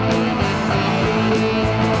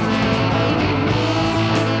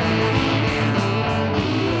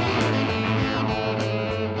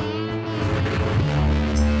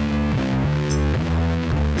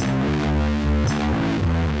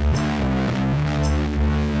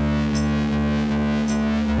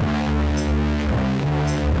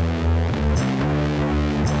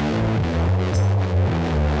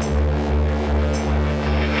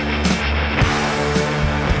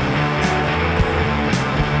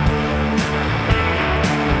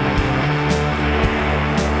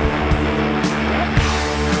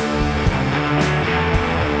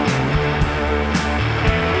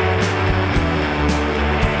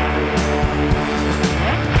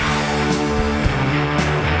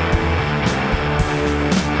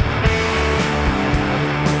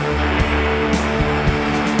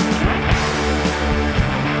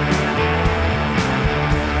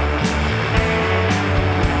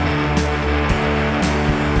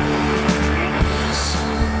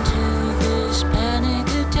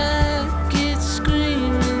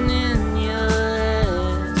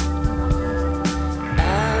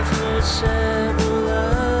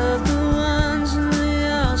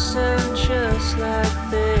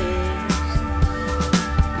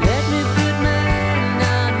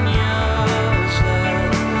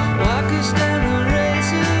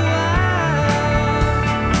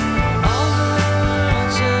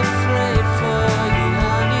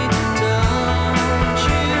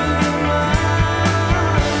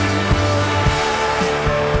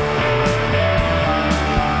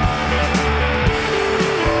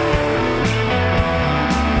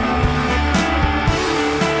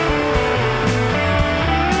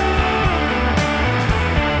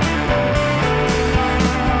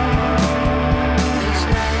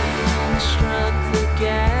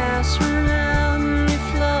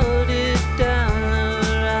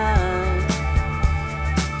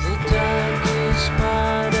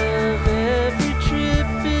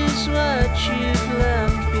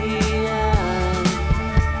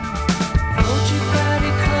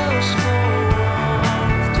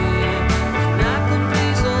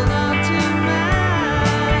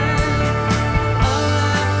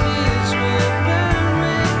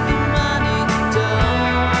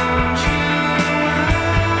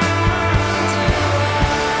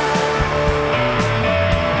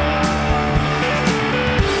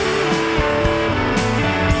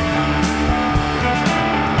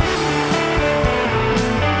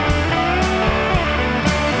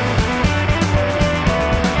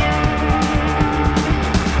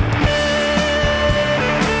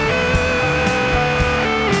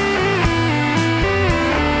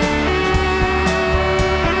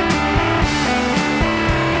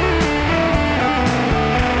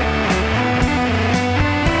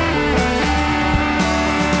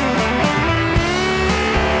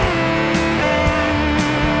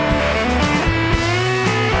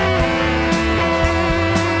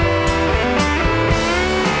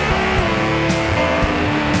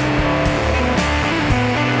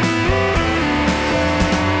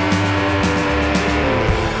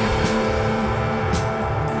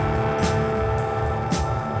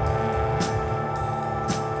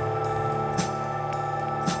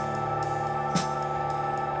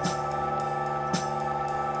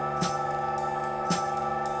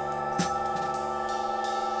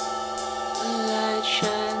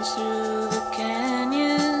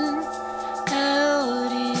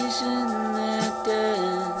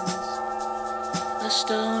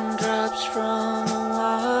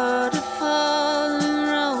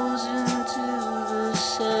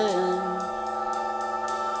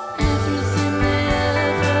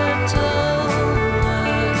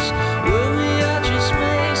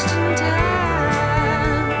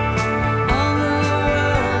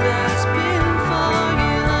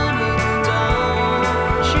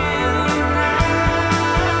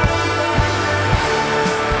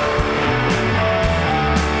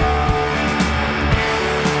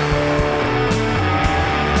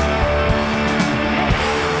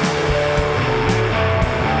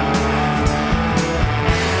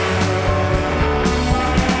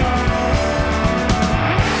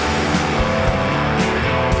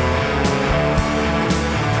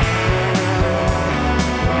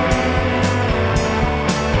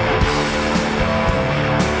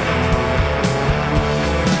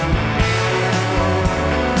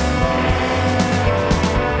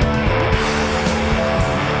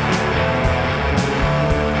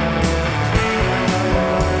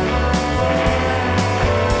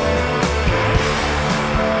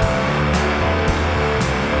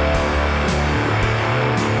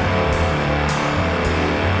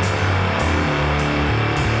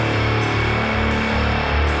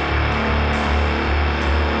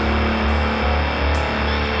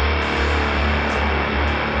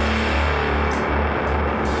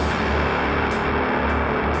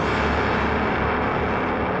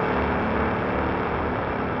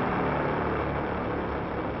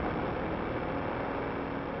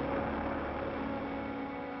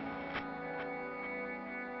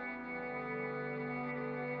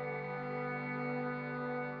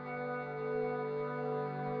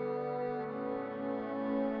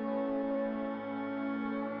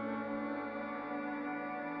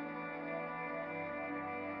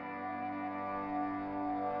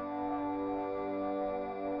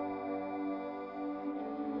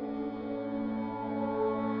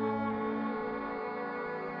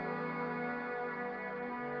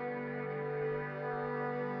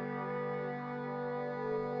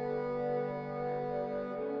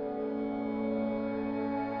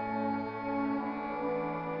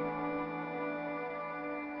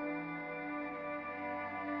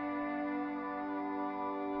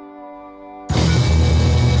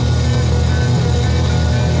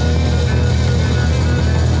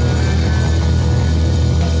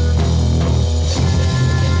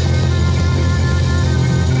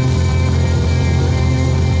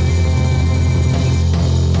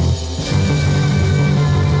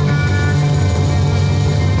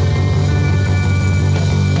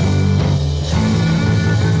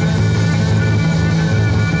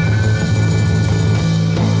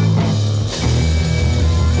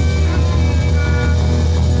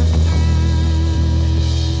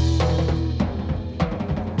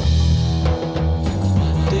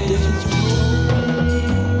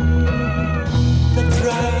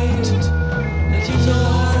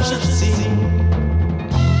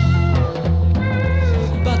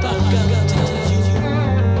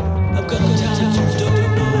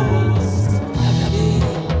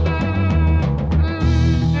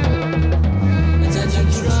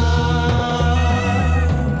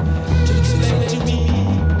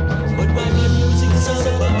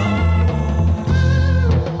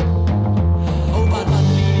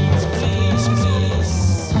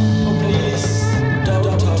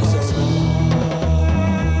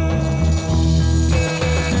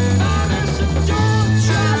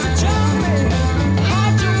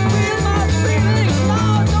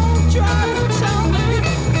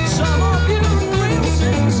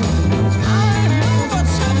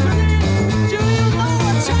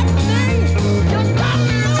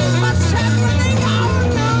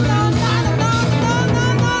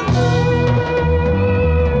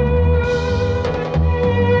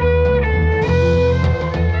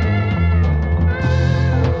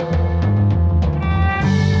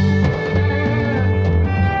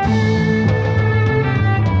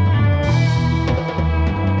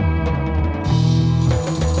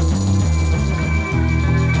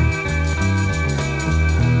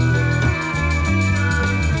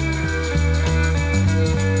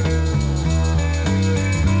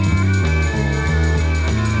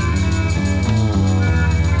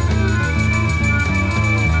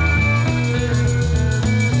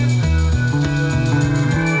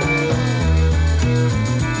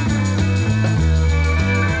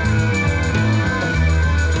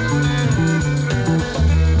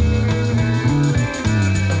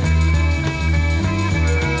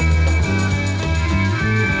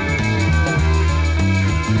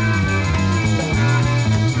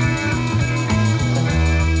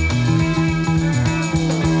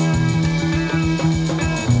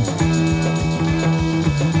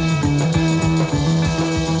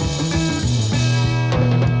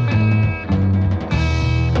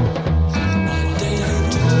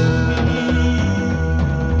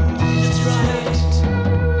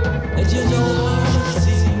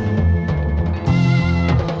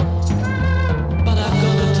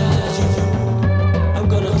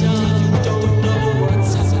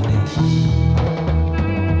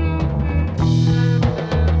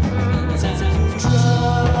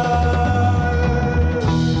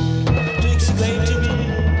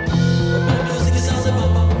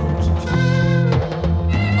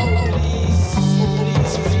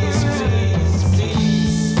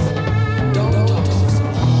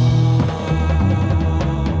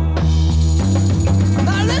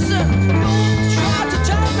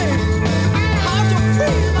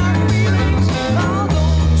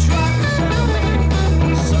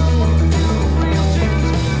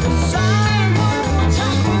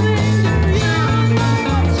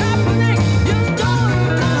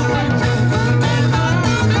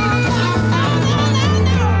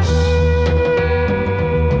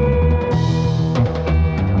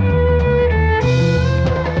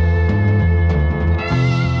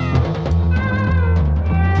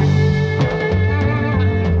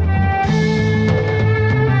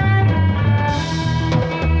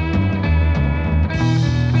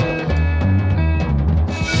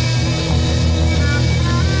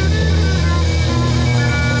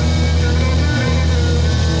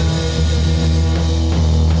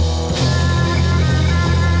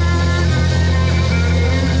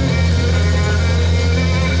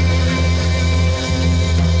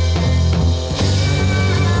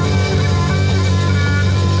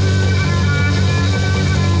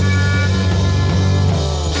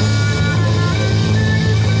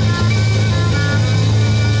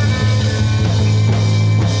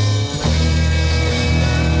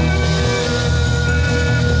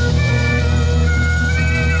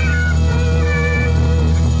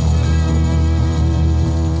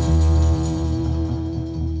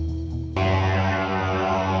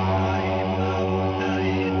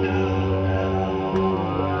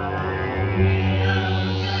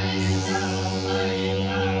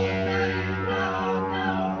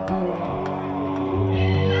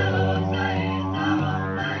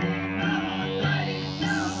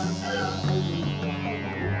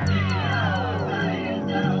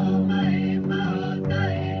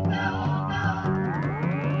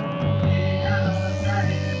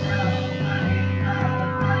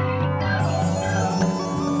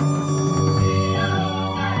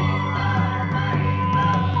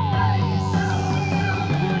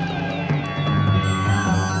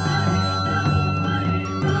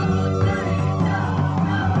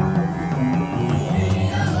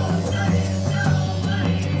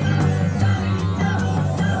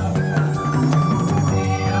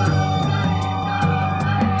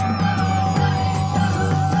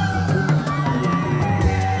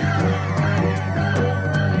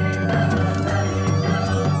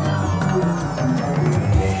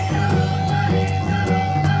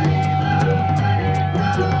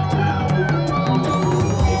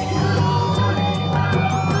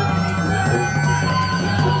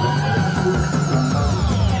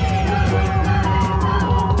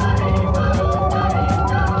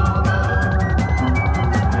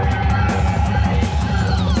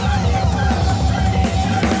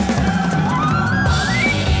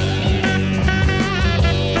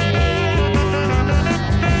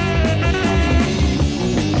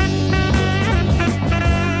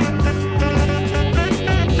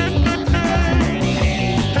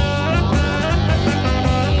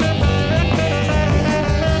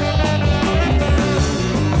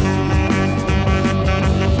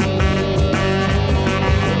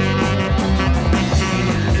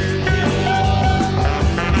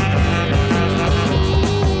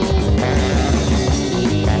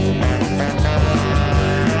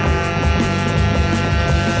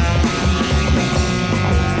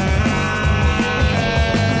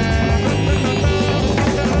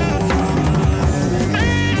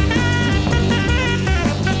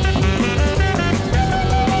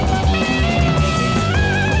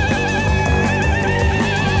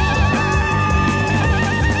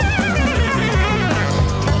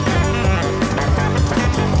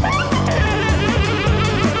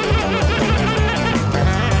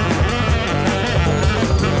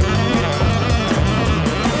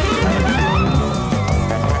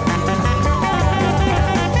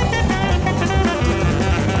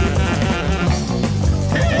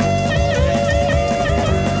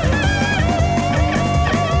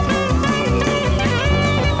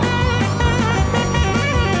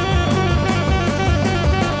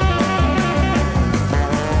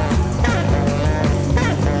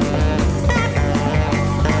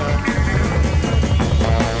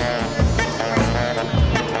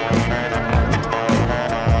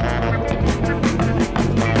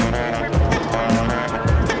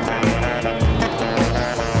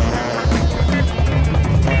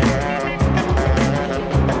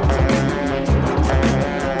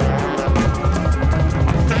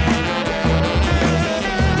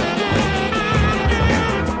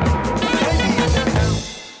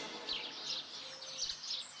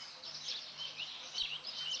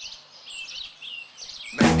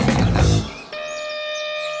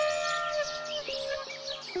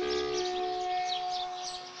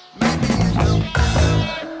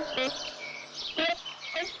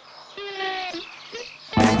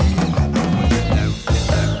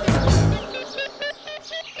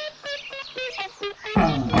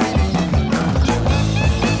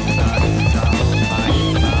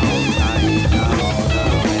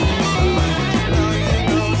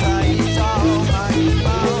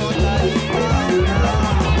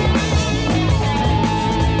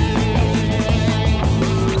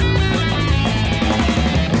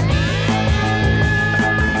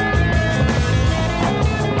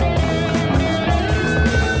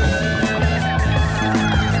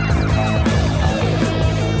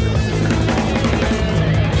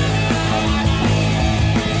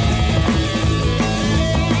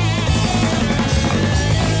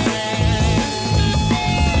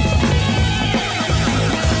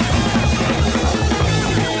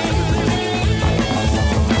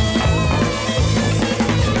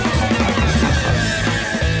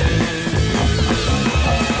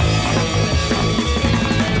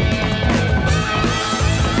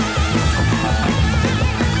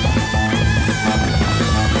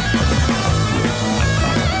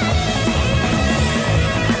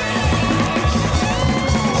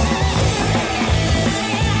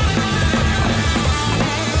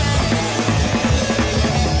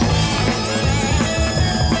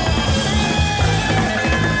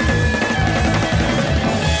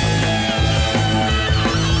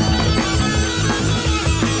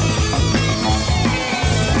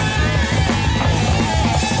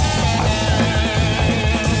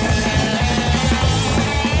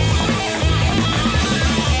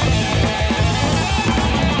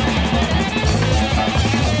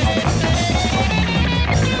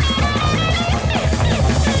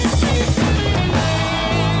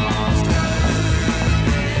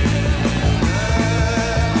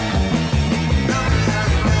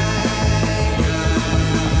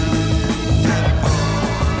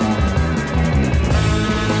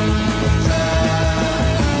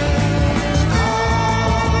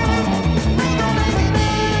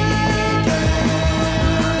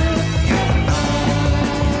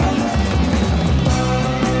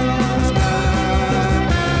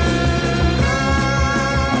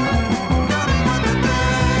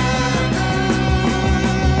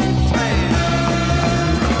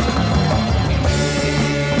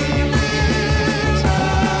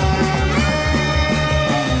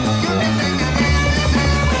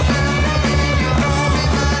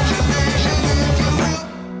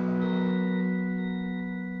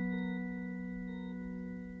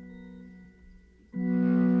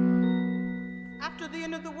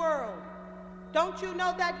 world. Don't you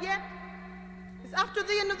know that yet? It's after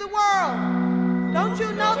the end of the world. Don't you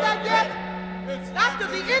know that yet? It's after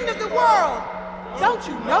the end of the world. Don't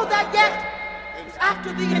you know that yet? It's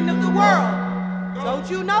after the end of the world. Don't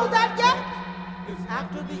you know that yet? It's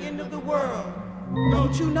after the end of the world.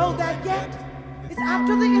 Don't you know that yet? It's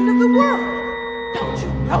after the end of the world. Don't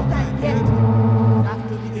you know that yet? It's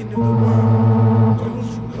after the end of the world.